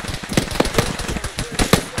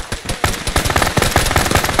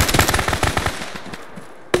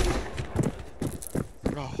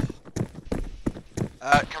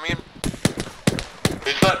 Come in.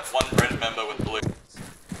 Who's that one red member with blue?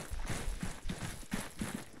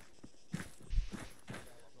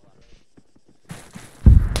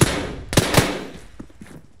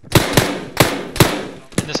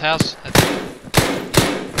 In this house.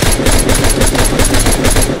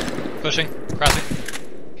 Pushing. Crossing.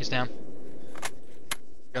 He's down.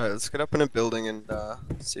 Alright, let's get up in a building and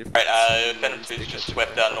see if... Right, Venom 2's just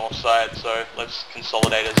swept down north side, so let's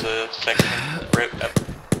consolidate as a section.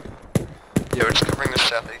 Yeah, we're just covering the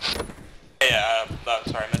southeast. Yeah, no,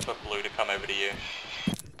 sorry, I meant for blue to come over to you.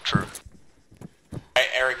 True. Hey,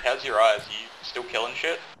 Eric, how's your eyes? You still killing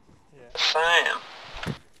shit? Yes, I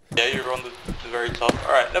am. Yeah, you're on the very top.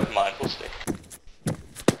 Alright, never mind, we'll stay.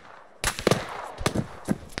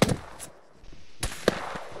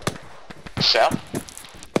 South?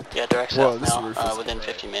 Yeah, direct Whoa, south this now, roof is within great.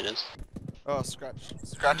 50 meters. Oh, Scratch.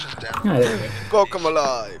 Scratch is down. Oh, there we go. Welcome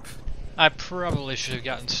alive. I probably should have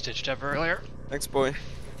gotten stitched up earlier. Thanks, boy.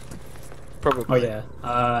 Probably. Oh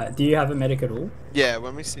yeah. Do you have a medic at all? Yeah,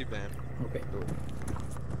 when we see Van. Okay.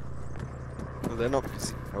 Well, they're not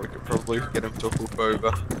busy. Oh, we could probably get them to hoof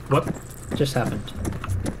over. What just happened?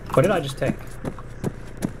 What did I just take?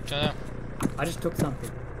 Dunno. I just took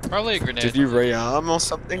something. Probably a grenade. Did you rearm or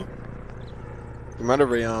something? You might have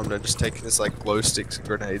rearmed and just taken this like glow sticks and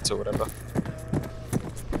grenades or whatever.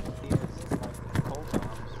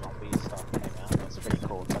 That's pretty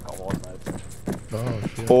cool. It's like a horde mode. Oh,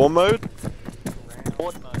 shit. Four mode?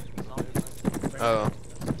 Horde mode. Oh.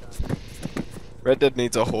 Red Dead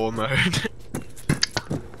needs a whore mode.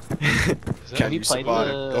 Can Have you you played survive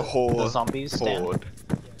the whore the zombies, Dan? horde?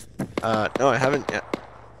 No, I haven't yet.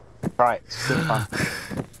 Right, it's really fun.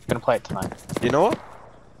 Gonna play it tonight. You know what?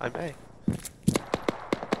 I may.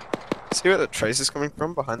 See where the trace is coming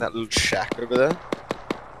from? Behind that little shack over there?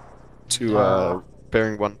 To,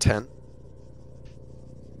 bearing 110.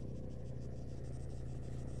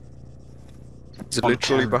 Is it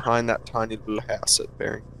literally behind that tiny little house at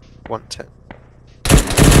bearing 110?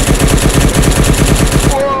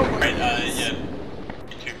 Right, yeah.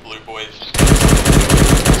 You two blue boys just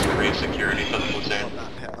create security for the platoon.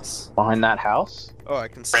 That house. Behind that house? Oh, I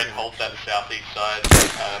can see. Red holds that southeast side.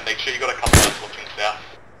 Make sure you got a couple of guys looking south.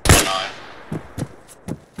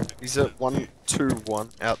 1-9. He's at 121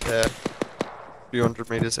 out there. 200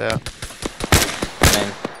 meters out.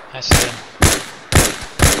 I see him.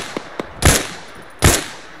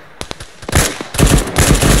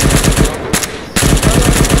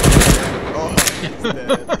 Oh, he's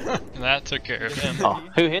dead. That took care of him. Oh,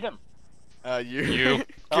 who hit him? You. You.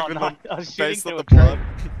 Oh, Given no, the I was shooting face through of a the blood.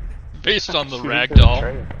 Based on the Shooting ragdoll. through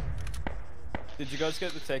a tree. Did you guys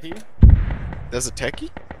get the techie? There's a techie?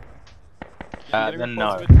 Then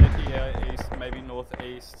no. Techie east, maybe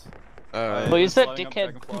northeast. Well, is that Flying up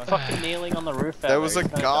dickhead Dragonfly. fucking kneeling on the roof? There was a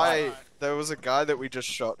guy. There was a guy that we just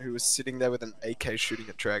shot who was sitting there with an AK shooting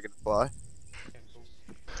a dragonfly.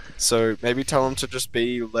 So maybe tell him to just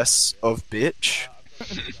be less of bitch,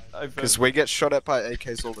 because we get shot at by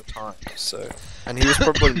AKs all the time. So, and he was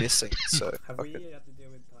probably missing. So, Have fuck we it. had to deal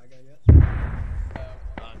with Tiger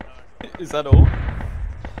yet? Is that all?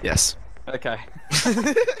 Yes. Okay.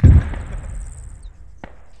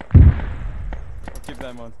 I'll keep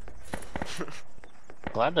them on.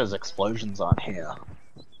 Glad those explosions aren't here.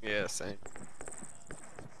 Yeah, same.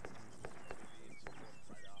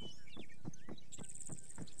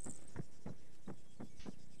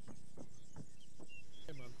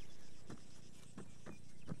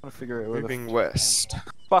 I'm trying to figure out where Moving the west.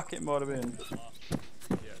 fuck it might have been.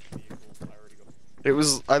 It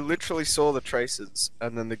was. I literally saw the traces,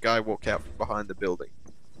 and then the guy walked out from behind the building.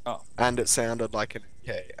 Oh. And it sounded like an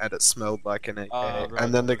AK, and it smelled like an AK, Right.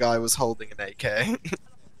 and then the guy was holding an AK.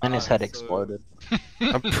 And his head so- exploded.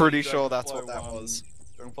 I'm pretty sure that's what Dragonfly that one- was.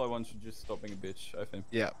 Dragonfly 1 should just stop being a bitch, I think.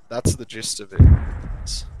 Yeah, that's the gist of it.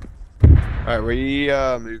 Alright, we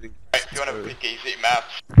moving. Right, if you want to have a quick easy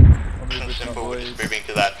maps, I'll move with my simple, we're just boys. moving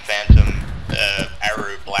to that phantom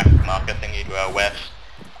arrow black marker thingy to our west,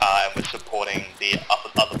 and we're supporting the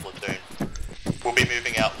other platoon. We'll be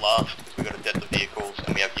moving out last because we've got to jet the vehicles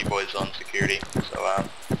and we have you boys on security, so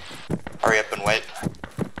hurry up and wait.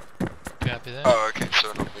 Copy. Copy that. Oh, okay, so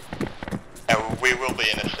not big. Yeah, we will be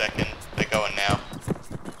in a second. They're going now.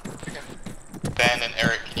 Ben and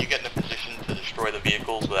Eric, can you get in a position to destroy the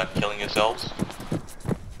vehicles without killing yourselves?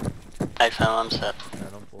 Hey fam, I'm set.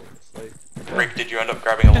 Rick, did you end up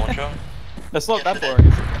grabbing a launcher? That's not that boring,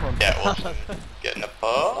 is it? Come on. Yeah, awesome. Getting a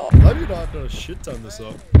pull. Glad you not done a shit ton this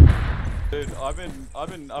up. Dude, I've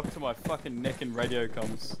been up to my fucking neck in radio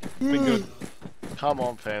comms. It's been good. Come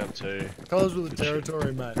on, Phantom 2. Colours with the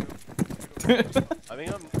territory, mate. I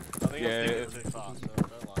think I'm thinking too fast, so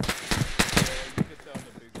don't lie.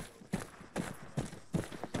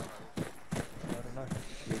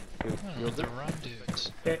 You're the run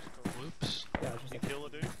dudes. Whoops. You kill a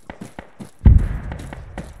dude?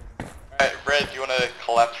 Alright, Red, you want to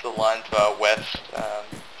collapse the line to our west,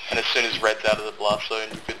 and as soon as Red's out of the blast zone,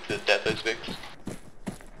 you're good to death those Vics.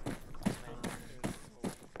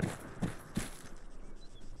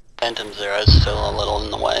 Phantom Zero's still a little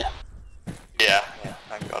in the way. Yeah,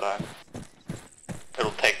 thank God.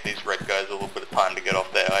 It'll take these red guys a little bit of time to get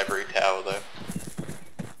off their ivory tower though.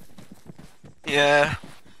 Yeah.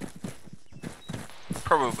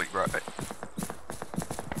 Probably right.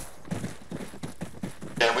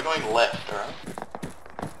 Yeah, we're going left, alright?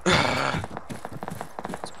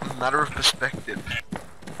 It's a matter of perspective.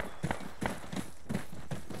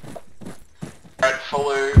 Alright,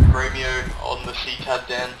 follow Romeo on the C-tab,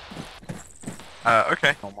 Dan.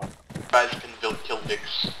 Okay. Oh my. Guys can kill Vix.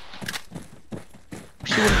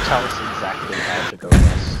 She wouldn't tell us exactly how to go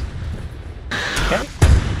west. Okay.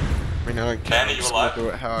 I mean, I don't care. Dan, are I'm you just alive? gonna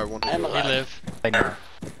do it how I want to do We it. live. I know.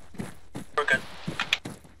 We're good.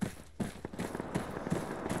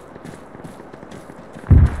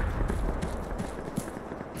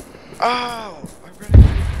 Oh! I ran into the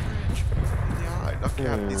bridge. In the eye. Knocked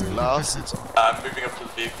out these glasses. I'm moving up to the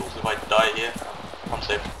vehicles. If I die here, I'm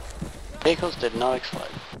safe. Vehicles did not explode.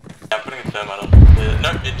 Yeah, I'm putting a thermite on. No,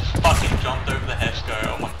 it just fucking jumped over the Hesco.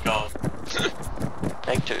 Oh my god.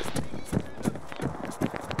 Take two.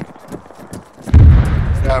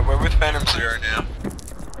 Yeah, we're with Phantom Zero now.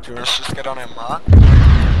 Do you want us to just get on our mark?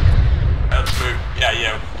 Let's move.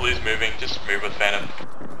 Yeah, Blue's moving. Just move with Phantom.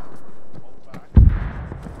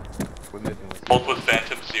 Hold with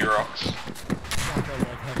Phantom Xerox. Fuck, I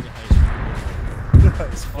like having a haste.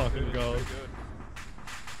 That's fucking gold.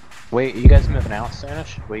 Wait, are you guys moving out soon, or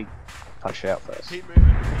should we punch it out first? Keep moving.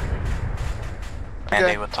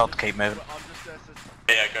 Andy, we're told to keep moving. I'm just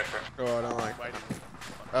Yeah, go for it. Oh, I don't like waiting. that.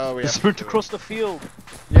 Oh, we have Let's to sprint do across the field. it.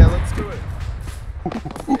 Yeah, let's do it.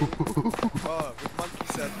 Oh, with monkey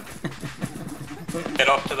said. Get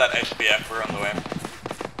off to that SBF. We're on the way.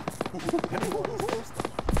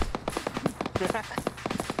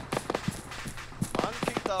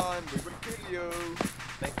 Monkey time, we will kill you.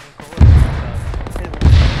 Thank you for calling.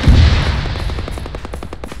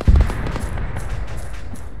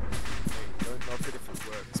 Don't knock it if it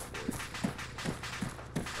works, boy.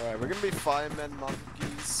 Alright, we're gonna be firemen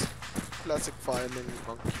monkeys. Classic fireman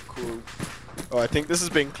monkey crew. Oh, I think this has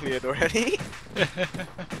been cleared already.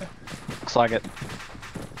 Looks like it.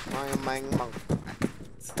 Fireman monkey.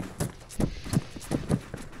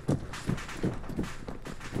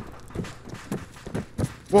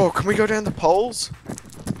 Whoa, can we go down the poles?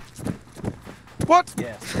 What?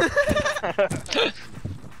 Yes.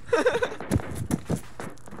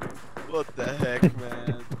 What the heck,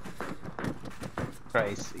 man?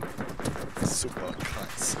 Crazy. Super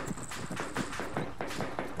class.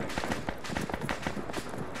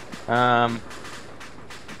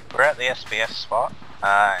 We're at the SBS spot,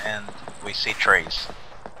 and we see trees.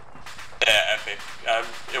 Yeah, epic.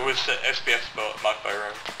 It was the SBF spot marked by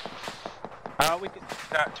Rome. We could,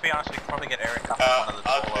 to be honest, we could probably get Eric up Uh, one of the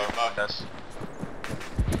I'll taller do Mark. windows.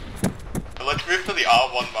 But let's move to the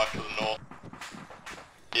R1 mark to the north.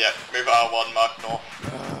 Yeah, move R1 mark north.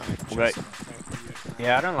 Right.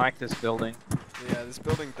 Yeah, I don't like this building. Yeah, this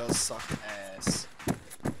building does suck ass.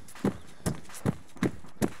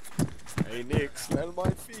 Hey Nick, smell my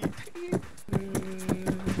feet.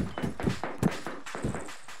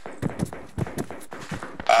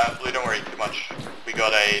 Blue, don't worry too much. We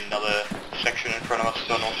got another section in front of us to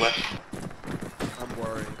the northwest. I'm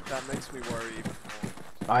worried. That makes me worry even more.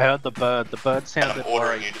 I heard the bird. The bird And sounded I'm a bit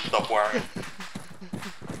ordering worried. you to stop worrying.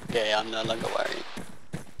 Yeah, I'm no longer worried.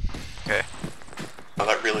 Okay. Oh,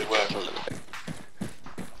 that really worked. A little bit.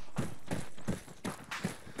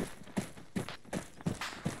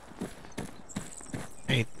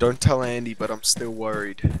 Hey, don't tell Andy, but I'm still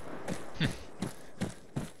worried.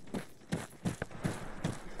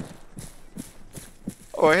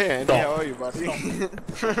 Oh, hey Andy, how are you, buddy? You've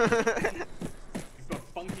got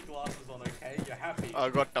funky glasses on, okay? You're happy. I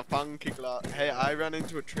got the funky glass. Hey, I ran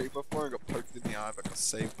into a tree before and got poked in the eye, but got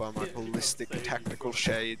saved by my ballistic tactical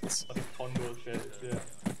shades. Like a condor shades, yeah.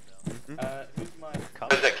 Who's my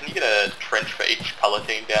Zach, can you get a trench for each colour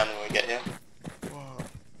team down when we get here?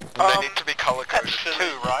 They need to be colour coded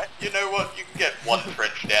too, right? You know what? You can get one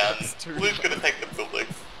trench down. Blue's gonna take the building.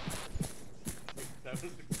 Nothing.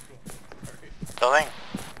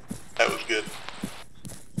 That was good.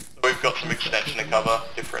 We've got some extension to cover,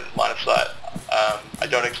 different line of sight. I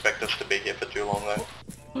don't expect us to be here for too long though.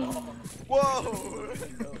 Whoa!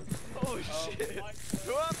 Oh shit!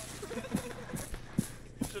 What?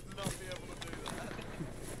 You should not be able to do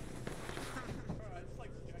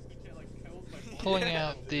that. Pulling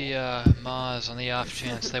out the Maz on the off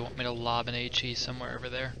chance they want me to lob an HE somewhere over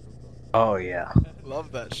there. Oh yeah.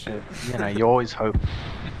 Love that shit. You know, you always hope.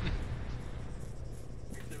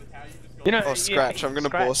 You know, oh, Scratch, I'm gonna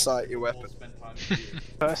bore sight your weapon.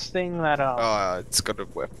 First thing that oh, it's got a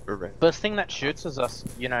weapon. First thing that shoots is us.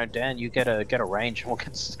 You know, Dan, you get a range, and we'll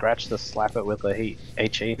get Scratch to slap it with a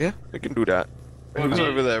HE. Yeah, we can do that. Well, Who's me-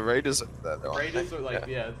 over there? Raiders over there. Though, Raiders are like,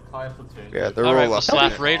 yeah, higher platoon. Yeah, they're Alright, all we'll up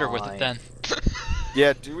slap there. Raider with it then.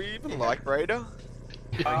 Yeah, do we even like Raider?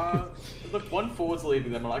 Look, one forward's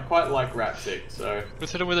leading them, and I quite like Rapsic, so...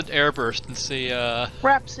 Let's hit him with an airburst and see,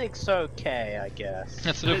 Rapsic's okay, I guess.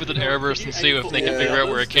 Let's hit him with an airburst and see if they can figure out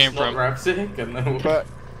where it came from. Rapsic, and then But,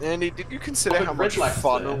 Andy, did you consider how much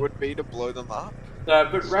fun it would be to blow them up?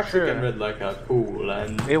 but Rapsic and Red Lake are cool,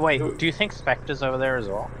 and... Hey, wait, do you think Spectre's over there as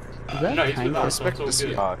well? Is that no, he's tank? with us, so it's all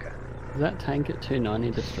good. Oh, okay. Is that tank at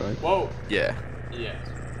 290 destroyed? Whoa! Yeah. Yeah.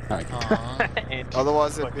 Okay.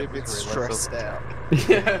 Otherwise, it'd be a bit stressed out.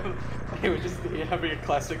 Yeah, we were just having a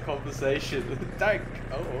classic conversation. Tank!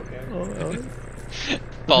 Oh, okay.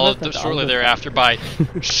 Followed up shortly thereafter by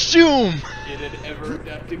Zoom! In an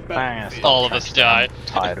ever-adapting Bang, battlefield. All of us died. I'm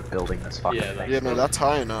tired of building this fucking Yeah, thing. Yeah, no, that's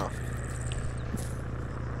high enough.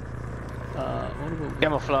 What about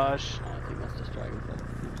Camouflage. I think that's just Dragonfly.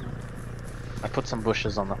 I put some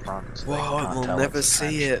bushes on the front. So they Whoa, can't we'll tell never it's a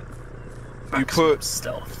see trench. it. You put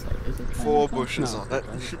stealth. Is it 4 Dragonfly? bushes No, on it's it.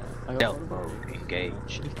 Dragonfly. I got Stealth one. mode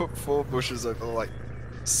engaged. You put 4 bushes over like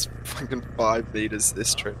fucking 5 meters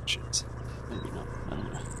this trench is. Maybe not. I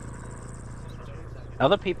don't know.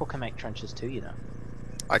 Other people can make trenches too, you know.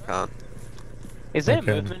 I can't. Is there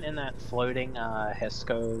Okay. movement in that floating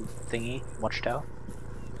Hesco thingy, watchtower?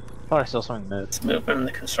 Oh, I saw something move. It's movement in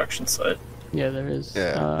the construction site. Yeah, there is.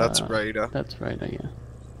 Yeah, that's Raider. That's Raider, yeah.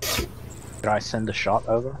 Did I send a shot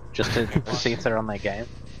over just to see if they're on their game?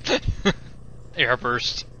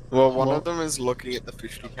 Airburst. Well, one of them is looking at the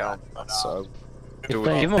 50 cal, so do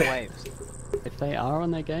it. Give them waves. If they are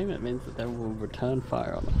on their game, it means that they will return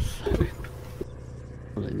fire on us.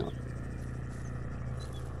 Probably not.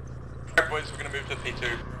 Alright boys, we're gonna move to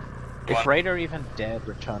P2. If Raider even dared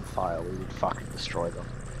return fire, we would fucking destroy them.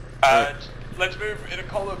 Let's move in a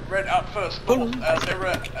column, red out first. There are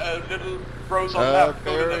little rows on that.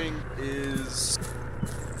 Bearing is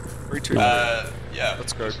 3-2. Yeah.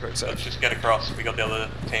 Let's go, Pro Let's just get across. We got the other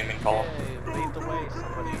team in column. Lead the way,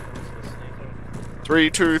 somebody.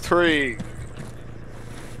 3-2-3.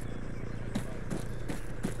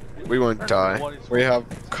 We won't die. We have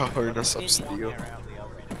cojones of steel.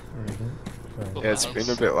 Yeah, it's been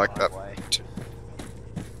a bit like that. Too.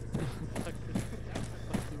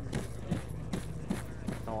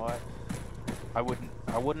 You know what?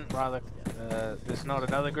 I wouldn't rather, there's not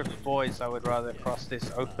another group of boys, I would rather cross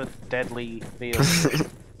this open, deadly field.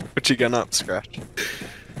 What you gun up, Scratch?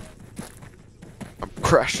 I'm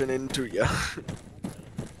crashing into ya.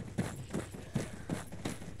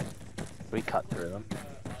 We cut through them.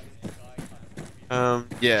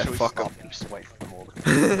 Yeah, Should we fuck stop them. and just wait for them all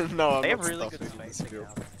to No, I'm They not have really good stopping this spacing field.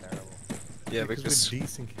 now, it's terrible. Yeah, Because because we're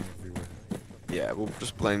desyncing everywhere. yeah, we'll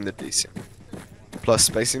just blame the desync. Plus,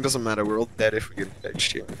 spacing doesn't matter. We're all dead if we get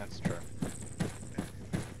engaged here. That's true.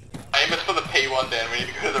 Aim it for the P1, Dan. We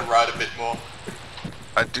need to go to the right a bit more.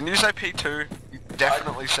 Didn't you say P2? You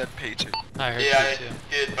definitely said P2. I heard Yeah, you I too.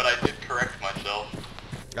 did, but I did correct myself.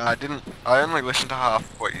 I didn't. I only listened to half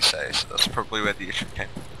of what you say, so that's probably where the issue came.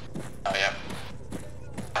 Oh, yeah.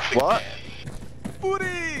 What?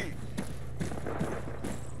 Booty!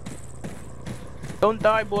 Don't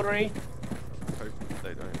die, Buri! Hope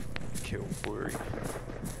they don't kill Buri.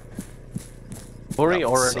 Buri That would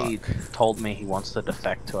already suck. told me he wants to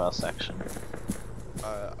defect to our section.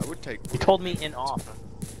 I would take. He told me in off.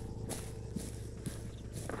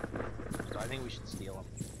 So I think we should steal him.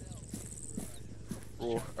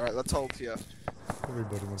 Alright, let's hold here.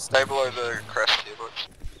 Everybody was Stay below the crest here, boys.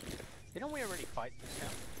 Didn't we already fight this town?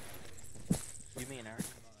 You, me, and Eric?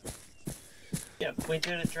 Yeah, we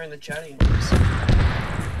did it during the chatting rooms.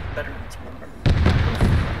 Veterans member.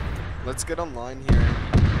 Let's get online here.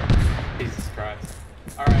 Jesus Christ.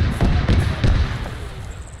 Alright.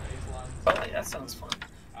 Oh, wait, that sounds fun.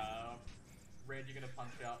 Red, you're gonna punch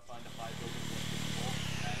out, find a high building,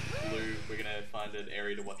 and blue, we're gonna find an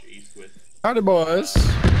area to watch east with. Howdy, boys.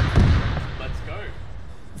 Let's go.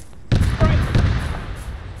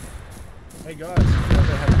 Hey guys, you know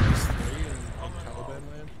they have East 3 in Taliban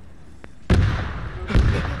land?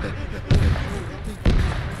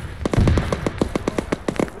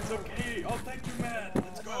 It's okay. Oh, thank you, man.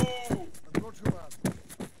 Let's go.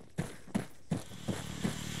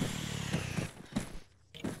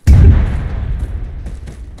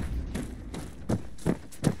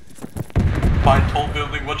 Find tall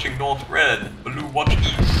building watching north red, blue watch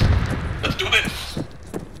east. Let's do this!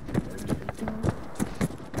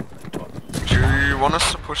 Do you want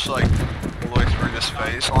us to push like all the way through this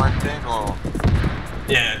phase line thing, or?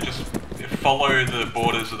 Yeah, just follow the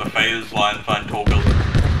borders of the phase line, find tall building.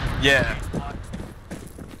 Yeah.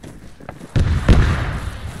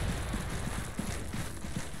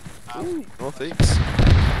 Ooh, northeast.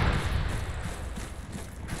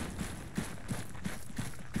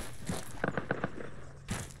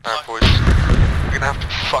 Alright boys, we're gonna have to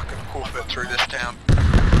fucking hoof it through this town.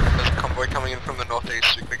 There's a convoy coming in from the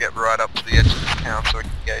northeast, so we can get right up to the edge of this town so we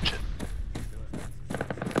can engage it.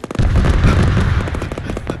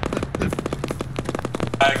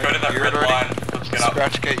 Go to that red line, let's get up.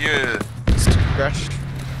 Scratch, get you. Scratch.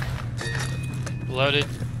 Loaded.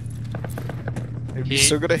 Have you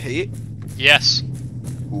still got a heat? Yes.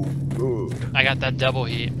 Ooh, good. I got that double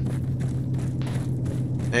heat.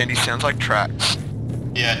 Andy, sounds like tracks.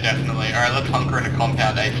 Yeah, definitely. Alright, let's hunker in a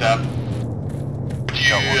compound ASAP.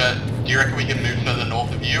 Do you reckon we can move further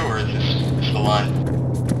north of you, or is this the line?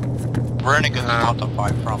 We're in a good spot to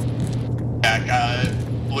fight from. Yeah,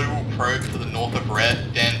 blue will probe to the north of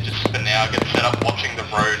red, then just for now get set up watching the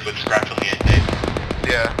road with Scratch on the AT.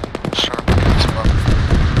 Yeah, sure.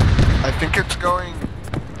 I think it's going...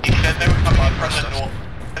 He said they were coming in from the north.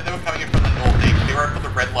 They were coming in from the northeast. Zero put the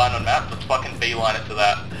red line on map, let's fucking beeline it to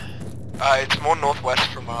that. It's more northwest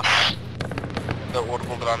from us. The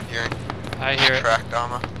audible that I'm hearing. I hear it. Tracked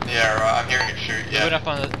Arma. Yeah, right, I'm hearing it shoot, yeah. Moving up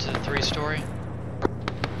on to the 3-story.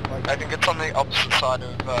 I think it's on the opposite side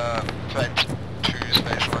of phase 2's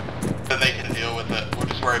phase line. Then they can deal with it. We'll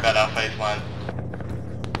just worry about our phase line.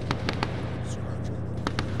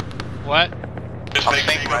 What? Just make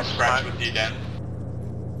sure you got Scratch with you, Dan.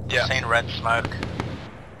 Yeah. Seen red smoke.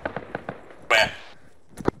 Where?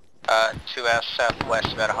 To our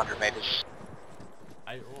southwest, about 100 meters.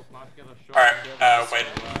 Alright, wait.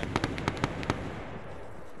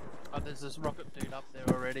 Oh, there's this rocket dude up there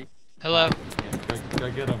already. Hello. Yeah, go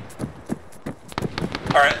get him.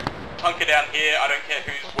 Alright, hunker down here, I don't care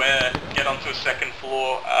who's where, get onto a second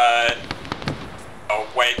floor, oh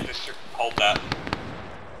wait, just hold that.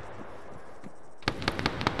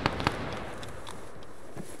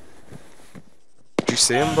 Did you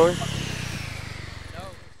see him, boy?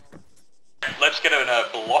 Let's get a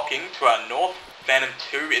blocking to our north. Phantom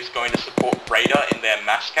 2 is going to support Raider in their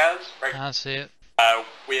Mascaz. Right? I see it.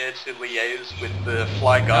 We're to liaise with the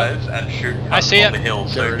fly guys and shoot I see on it. the hill.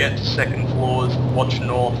 So get to second floors, watch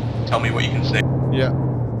north, tell me what you can see. Yeah.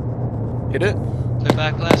 Hit it? They're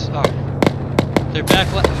back less. Oh. They're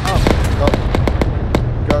back less. Oh.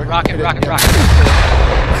 Go. Rocket, hit rocket, it. rocket.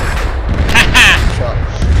 Shot.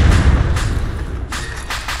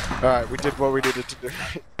 Alright, we did what we needed to do.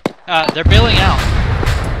 They're bailing out.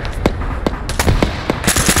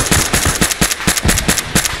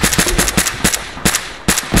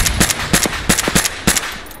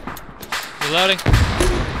 Reloading.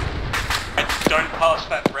 Don't pass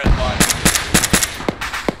that red line.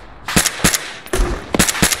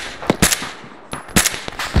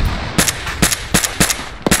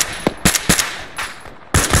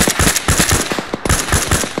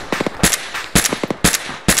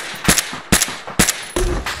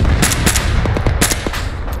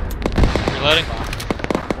 Reloading.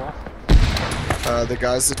 The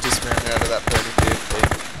guys that just ran out of that burning vehicle.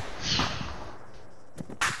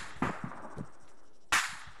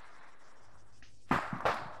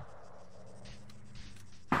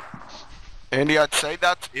 Andy, I'd say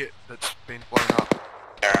that's it that's been blown up.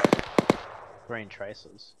 Yeah. Green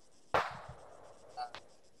traces.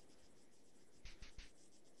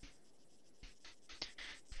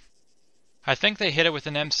 I think they hit it with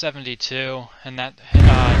an M72, and that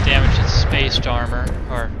damaged its spaced armor,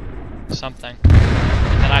 or something.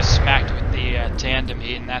 And then I smacked with the tandem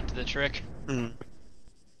heat, and that did the trick.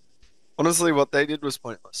 Honestly, what they did was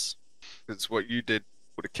pointless. Because what you did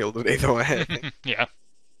Would have killed it either way. Yeah.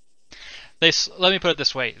 Let me put it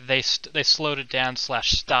this way: they slowed it down /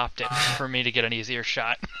 stopped it for me to get an easier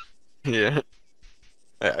shot. Yeah.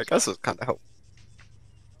 Yeah, I guess it kind of helped.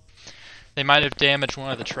 They might have damaged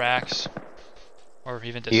one of the tracks, or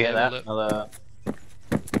even disabled it. Another.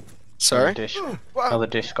 Sorry. Another dish. Another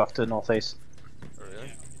dish off to the northeast.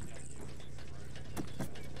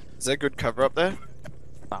 Is there good cover up there?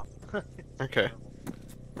 No. Okay.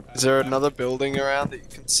 Is there another building around that you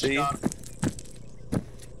can see?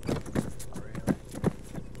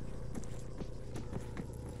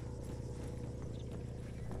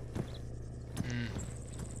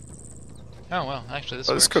 Oh well, actually this.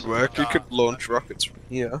 Oh, this works. could work. You could launch rockets from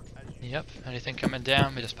here. Yep. Anything coming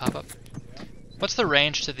down, we just pop up. What's the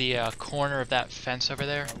range to the corner of that fence over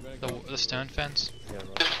there? The stone fence?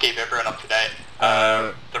 Just to keep everyone up to date.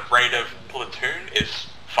 The rate of platoon is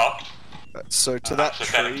fucked. So to that so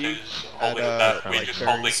tree, we're like just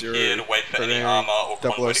very holding zero, here to wait for any armor or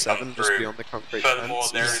convoy to come 007 just through. beyond the concrete Furthermore,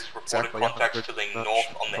 fence there is is reported exactly contacts 100 to the much.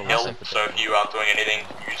 north on the hill, so if you are doing anything,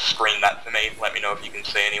 you screen that for me. Let me know if you can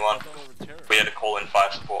see anyone. We had to call in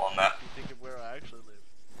fire support on that. Think of where I actually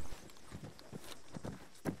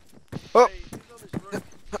live. Oh!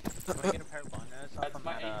 Can we get a pair of binos up on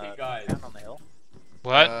that town on the hill?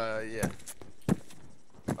 What? Yeah.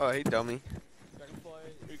 Oh, hey, dummy.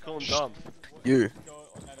 Who called him dumb? You.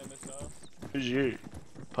 Who's you?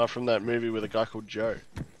 Apart from that movie with a guy called Joe.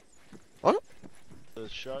 What? The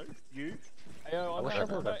show? You?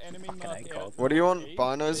 What do you want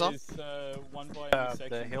binos on?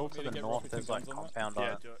 The hill to the north, there's like compound on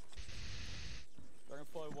it.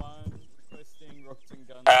 Dragonfly 1, requesting rockets and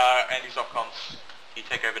guns. Andy SOCOMD, you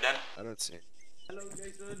take over then? I don't see it. Hello,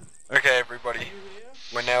 Jason. Okay, everybody.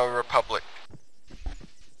 We're now a republic.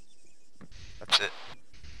 That's it.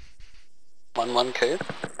 1-1 code?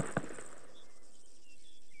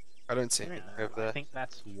 I don't see anything over there. I think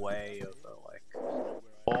that's way over, like...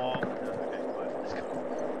 Oh, okay, let's go.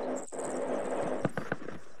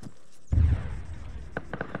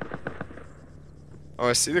 Oh,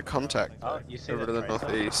 I see the contact. Oh, you see over to the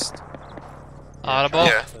northeast. Audible?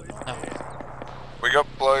 Yeah. No. We got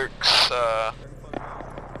blokes,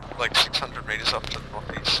 like 600 meters off to the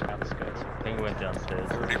northeast. I think we went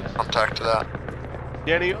downstairs. Already contacted that.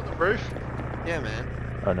 Danny on the roof? Yeah,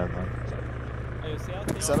 man. Oh, no, man.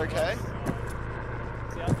 Is that okay?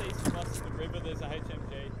 Southeast of us in the river, there's a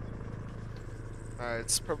HMG. Alright,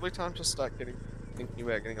 it's probably time to start thinking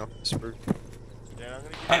about getting off this roof. Yeah, I'm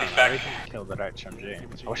gonna I don't know, we can kill that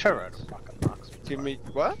HMG. I wish I wrote a fucking marksman. Give me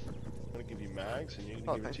what? I'm gonna give you mags and you're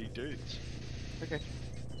gonna give it to your dudes. Okay.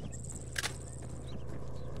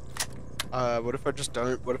 What if I just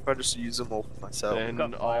don't? What if I just use them all for myself? Then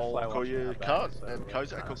I'll call you cunt, and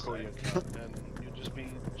Kozak will call you cunt, and you'll just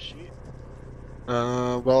be shit.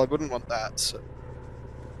 Well, I wouldn't want that, so...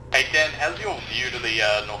 Hey Dan, how's your view to the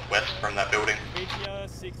northwest from that building? ATR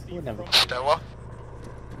 60 Stellar?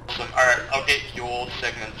 Awesome. Alright, I'll get your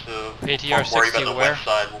segment to... ATR I'll worry about 60 the where? west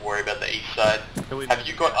side, we'll worry about the east side. Have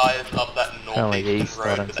you got eyes up that northeastern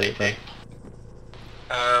road with AT?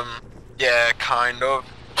 Yeah, kind of.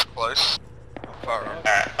 It's close. Far on.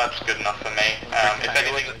 Alright, that's good enough for me. If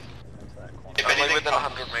anything within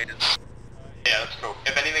comes, 100 meters. Yeah, that's cool.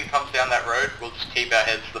 If anything comes down that road, we'll just keep our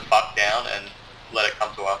heads the fuck down and let it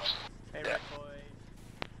come to us. Yeah.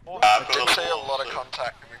 I did see a lot of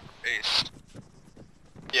contact coming from east.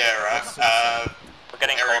 Yeah, right. We're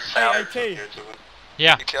getting close south. Hey, AT.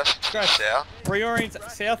 Yeah. Scratch. South.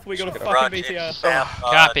 Reorient south, we got a fucking Right, BTR. south,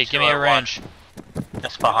 Copy, give me a range.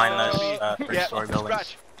 Just behind those Yeah, three-story buildings.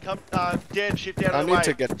 Scratch. Come, Dan, shift down I the need way.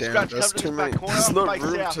 to get down. Scratch, There's come to too this many. back corner, There's no face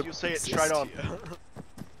room south, to you'll see it exist straight on. here.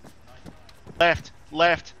 Left,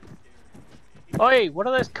 left. Oi, what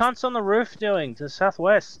are those cunts on the roof doing to the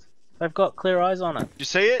southwest? They've got clear eyes on it. You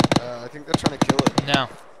see it? I think they're trying to kill it. No.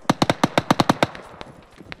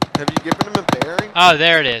 Have you given him a bearing? Oh,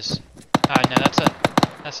 there it is. No, that's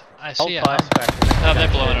I see it. Oh, they're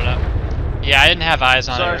blowing it up. Yeah, I didn't have eyes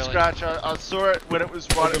on Sorry, it really. Scratch, I saw it when it was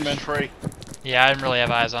right in the tree. Yeah, I didn't really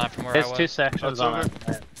have eyes on it from where I There's was. two sections on it.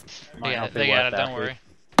 Yeah, they got it, don't worry.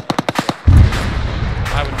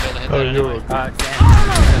 I wouldn't be able to hit Oh, that anyway.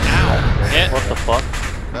 Ow! Hit. What the fuck?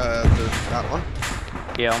 That one?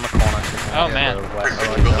 Yeah, on the corner. Oh, man.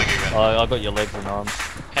 I got your legs and arms.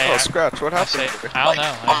 Hey, Oh, Scratch, what happened? I don't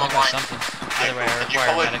know. I got something. Either way, I If you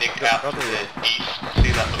require a follow medic. Nick out to the east,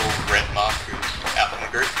 see that little red mark who's out in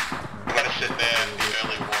the group? I'm gonna sit there and the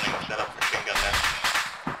early warning set up machine gun nest.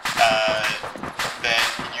 Then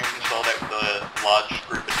you consolidate with the large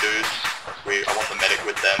group of dudes. I want the medic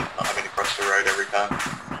with them, not having to cross the road every time.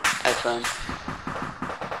 Hey, son.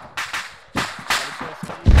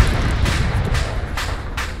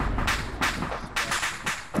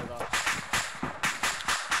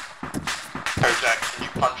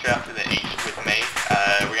 punch out to the east with me.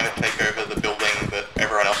 We're going to take over the building that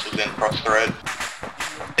everyone else was in across the road.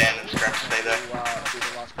 Dan and Scratch stay there. Be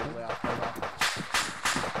the last people out. Over.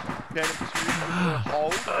 Phantom 2, you're going to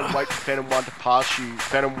hold and wait for Phantom 1 to pass you.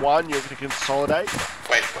 Phantom 1, you're going to consolidate.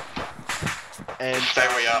 Wait. And stay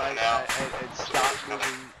where you are now. And start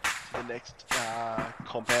moving to the next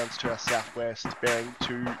compounds to our southwest, bearing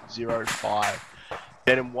 205.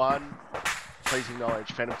 Phantom 1, please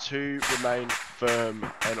acknowledge. Phantom 2, remain firm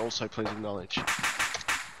and also please acknowledge.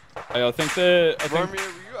 Hey, I think the... Romeo,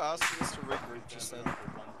 were you asking us to regroup just then?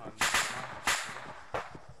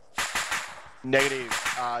 Negative.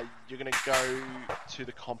 You're going to go to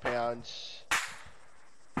the compound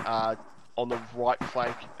on the right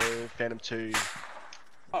flank of Phantom 2.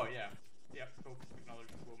 Oh, yeah. Yep, cool. Acknowledge.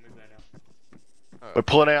 We'll move there now. We're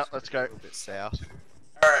pulling out. Let's go. A little bit south.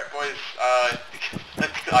 Alright, boys.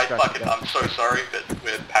 I'm so sorry, but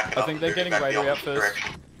we're packing up. I think they're getting radio out first.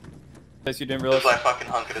 In case you didn't realise. Because I fucking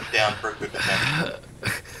hunkered us down for a good percent.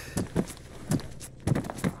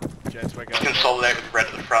 Consolidate with red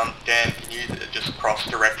at the front. Dan, can you just cross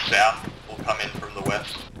direct south? We'll come in from the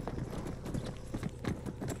west.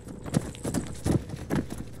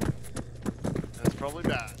 That's probably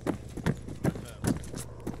bad.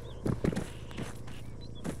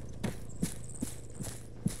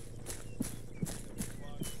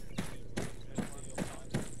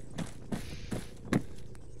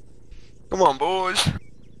 Come on, boys.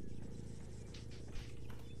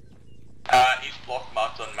 East block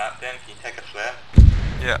marked on map, Dan. Can you take us there?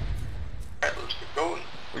 Yeah. Alright, let's get going.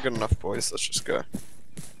 We got enough, boys. Let's just go.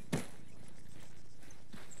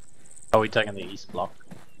 Are we taking the east block?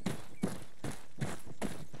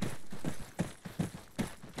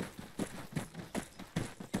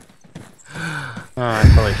 I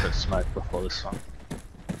probably should smoke before this one.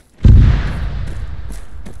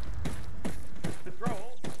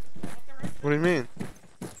 What do you mean?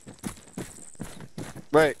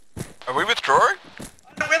 Wait, are we withdrawing?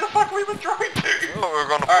 Where the fuck are we withdrawing to? Oh, we're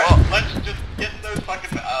gonna Alright, let's just get in those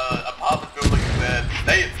fucking apartment buildings there.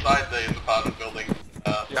 Stay inside the apartment buildings.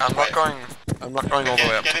 Yeah, I'm not going all the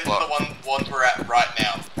way up Get the into block. the ones we're at right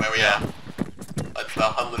now, where we are. Let's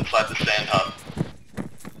huddle inside the sand hut.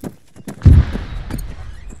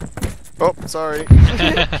 Oh, sorry.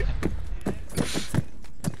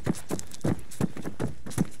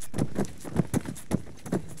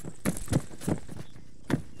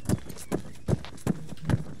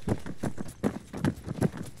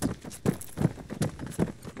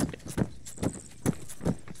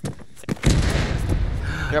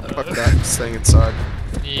 Yep, fuck that. Staying inside.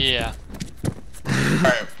 Yeah.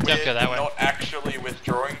 Alright, Don't go that way. We're not actually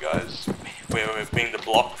withdrawing, guys. We're being the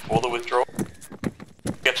block before the withdrawal.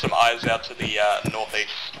 Get some eyes out to the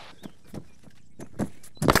northeast.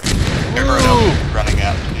 Everyone else is running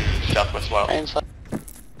out to southwest well.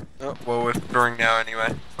 Oh, well, we're withdrawing now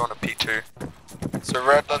anyway. Going to P2. So,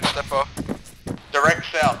 Red, let's step off. Direct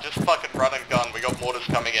south, just fucking run and gun. We got mortars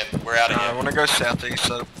coming in. We're out of here. I want to go southeast,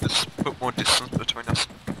 so just put more distance between us.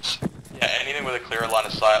 Yeah, anything with a clearer line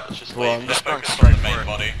of sight, let's just Well, leave. I'm Let's just going focus straight on the main for it.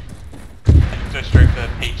 body. Go straight for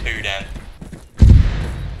P2, Dan.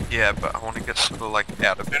 Yeah, but I want to get sort of like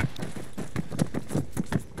out of it.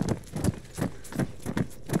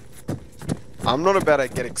 I'm not about to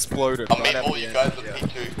get exploded. I'll right meet at all the you end, guys at yeah.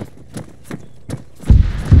 P2.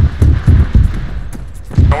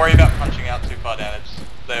 Don't worry about punching out too far down,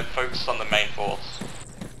 they're focused on the main force.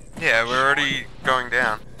 Yeah, we're already going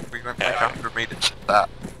down. We went like 100 meters at that.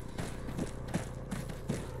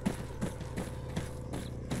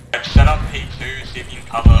 Set up P2, see if you can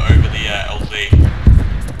cover over the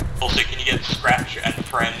LZ. Also, can you get Scratch and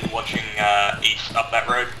Friend watching east up that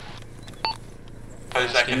road?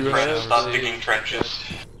 Kozak and Friend start digging trenches.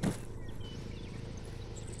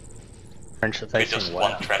 Trench Maybe facing just where?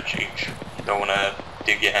 one trench each. Don't want to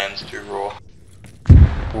dig your hands too raw.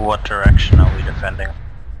 What direction are we defending?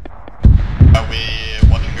 We're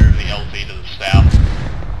watching over the LZ to the south.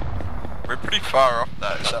 We're pretty far off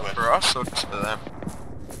that. Is that for us or just for them?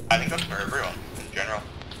 I think that's for everyone, in general.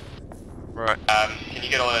 Right. Can you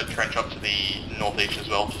get a trench up to the northeast as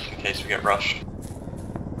well, just in case we get rushed?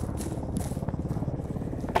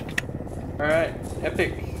 Alright,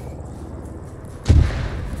 epic.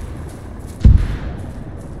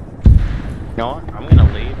 You know what? I'm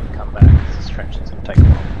gonna leave and come back because this trench is gonna take a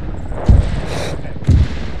while.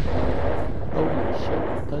 Holy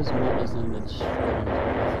shit, those mortars in the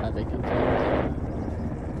are they confirmed?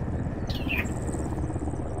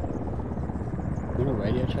 You wanna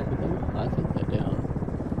radio check with them? I think they're down.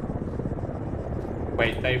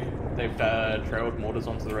 Wait, they've trailed mortars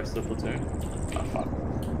onto the rest of the platoon? Oh fuck.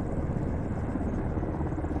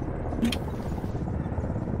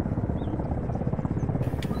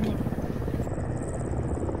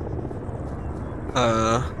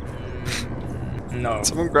 No.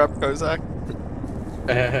 Someone grab Kozak.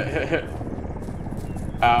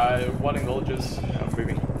 One acknowledges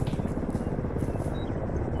moving.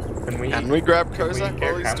 Can we grab Kozak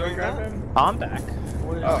while he's doing that? I'm back.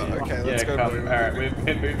 Oh, okay, let's go. Alright, we're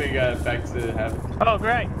moving back to have. Oh,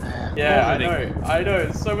 great. Yeah, I know.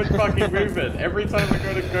 It's so much fucking movement. Every time we're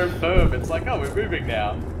going to go firm, it's like, oh, we're moving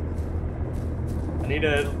now. I need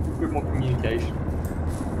a bit more communication.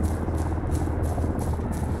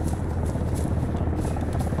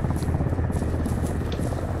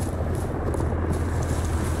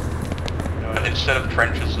 Instead of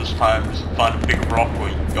trenches this time, just find a big rock where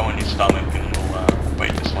you can go in your stomach and we'll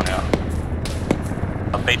wait this one out.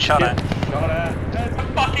 I'm being shot at. Shot at. There's a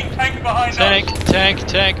fucking tank behind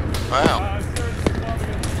Tank. Wow.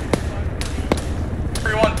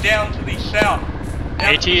 Everyone down to the south.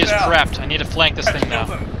 AT is prepped. I need to flank this thing now.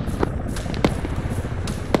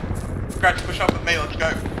 Scratch, push up with me, let's go.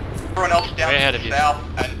 Everyone else down to the south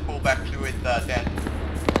and pull back to with Dan.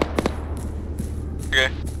 Okay.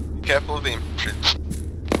 Careful of the infantry.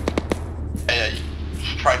 Yeah,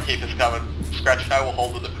 just try and keep us covered. Scratch now will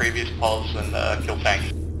hold at the previous pause and kill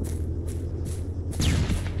tanks.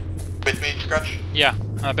 With me, Scratch? Yeah,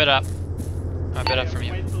 I'm a bit up. I'm a bit up from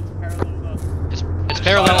you. It's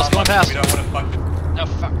parallel, it's going past. We don't want to fuck. No,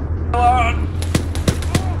 fuck. Come on!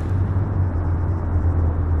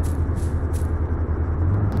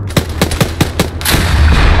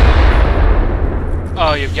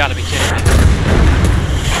 Oh, you've got to be kidding me.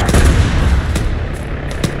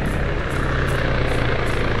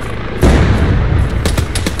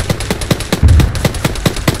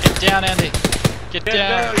 Get down, Andy. Get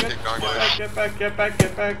down. Get back.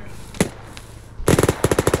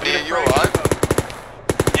 Are you alive?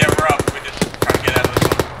 Yeah, we're up. We're just trying to get out of this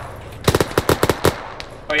one.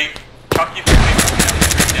 Wait, Chuck, you can wait for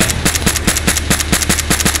me.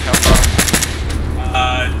 How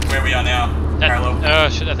far? Where we are now. Parallel. Oh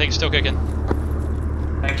shit, that thing's still kicking.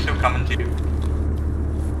 Tank's still coming to you.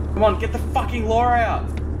 Come on, get the fucking lore out.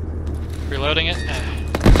 Reloading it.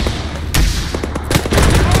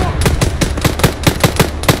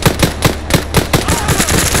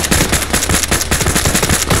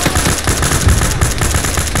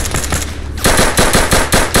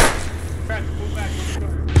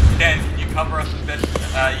 Dan, can you cover us as best you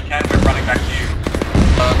can? We're running back to you.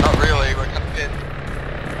 Not really, we're kind of pinned.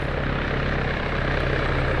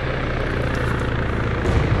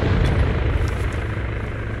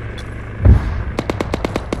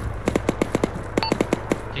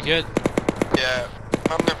 You good? Yeah,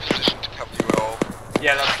 I'm in a position to cover you all.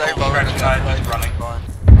 Yeah, that's Stay cool. low Scratch and and I that just way, running. fine.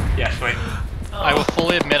 Yeah, sweet. I will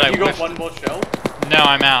fully admit I You got whiffed. one more shell? No,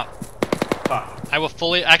 I'm out. Fuck. I will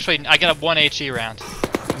fully. Actually, I get a 1 HE round.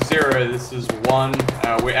 0, this is 1.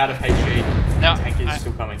 We're out of HE. No, Tank is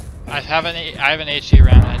still coming. I have an HE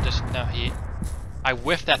round. I just no heat. I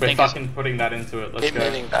whiffed that We're thing. fucking putting that into it. Let's go.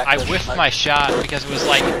 I whiffed my shot because it was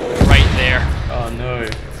like right there. Oh no.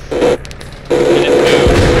 It didn't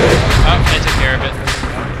move. Oh, they took care of it.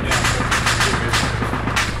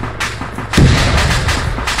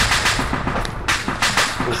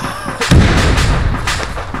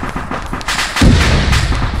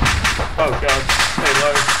 Oh god, stay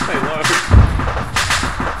low, stay low.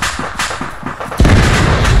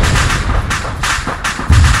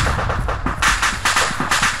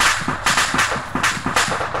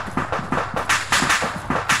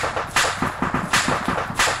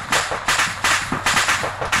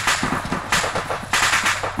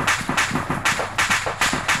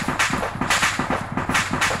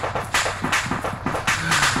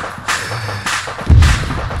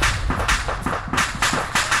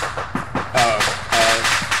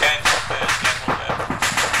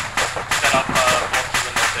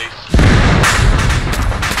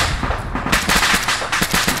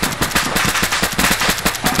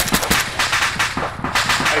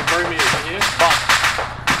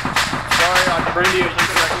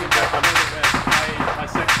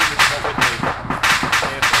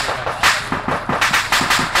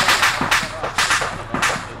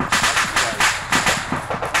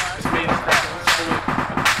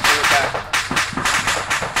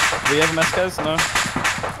 Do we have Mescas? No.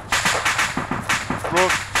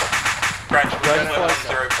 Rook. Scratch, we're going to let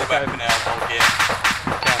 0 pull back for now. Hold here.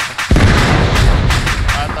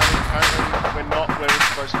 We're not where we're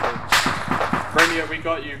supposed to be. Romeo, we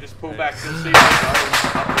got you. Just pull back. You'll see the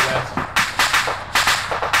guys up the west.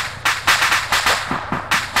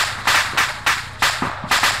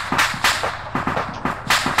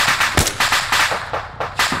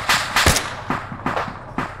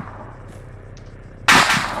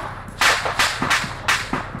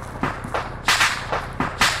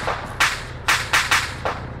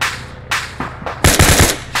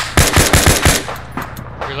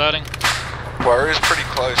 Reloading. Warrior's pretty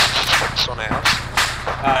close, it's just focus on ours.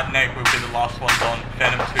 Nate will be the last ones on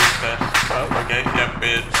Phantom 2 first. Oh, okay, yep,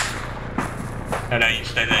 weird. No, you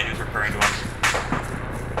stay there, he was referring to us.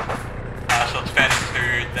 So it's Phantom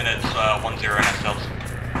 2, then it's 1-0 and ourselves.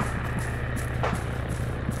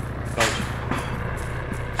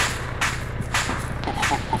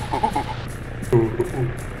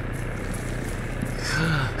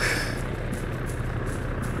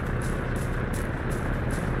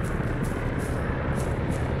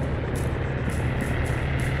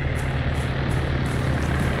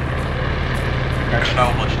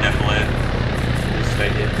 I'll watch definitely. Just stay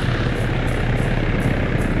here.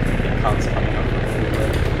 The cunts coming up from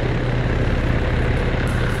everywhere.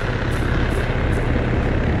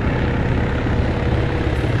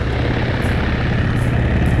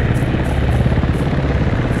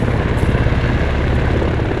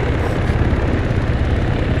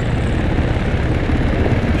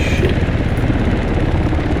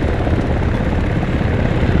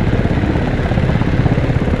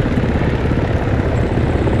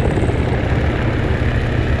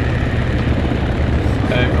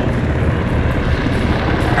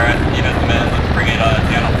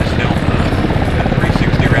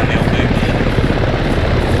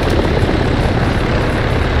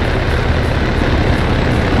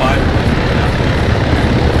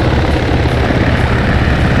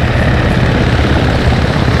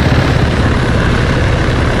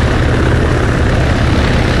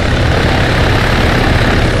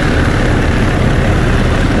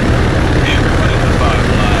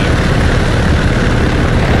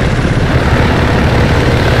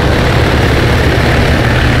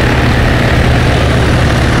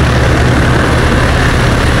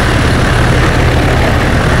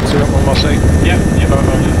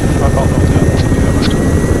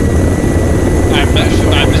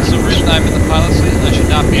 I'm in the pilot seat. I should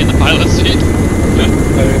not be in the pilot seat.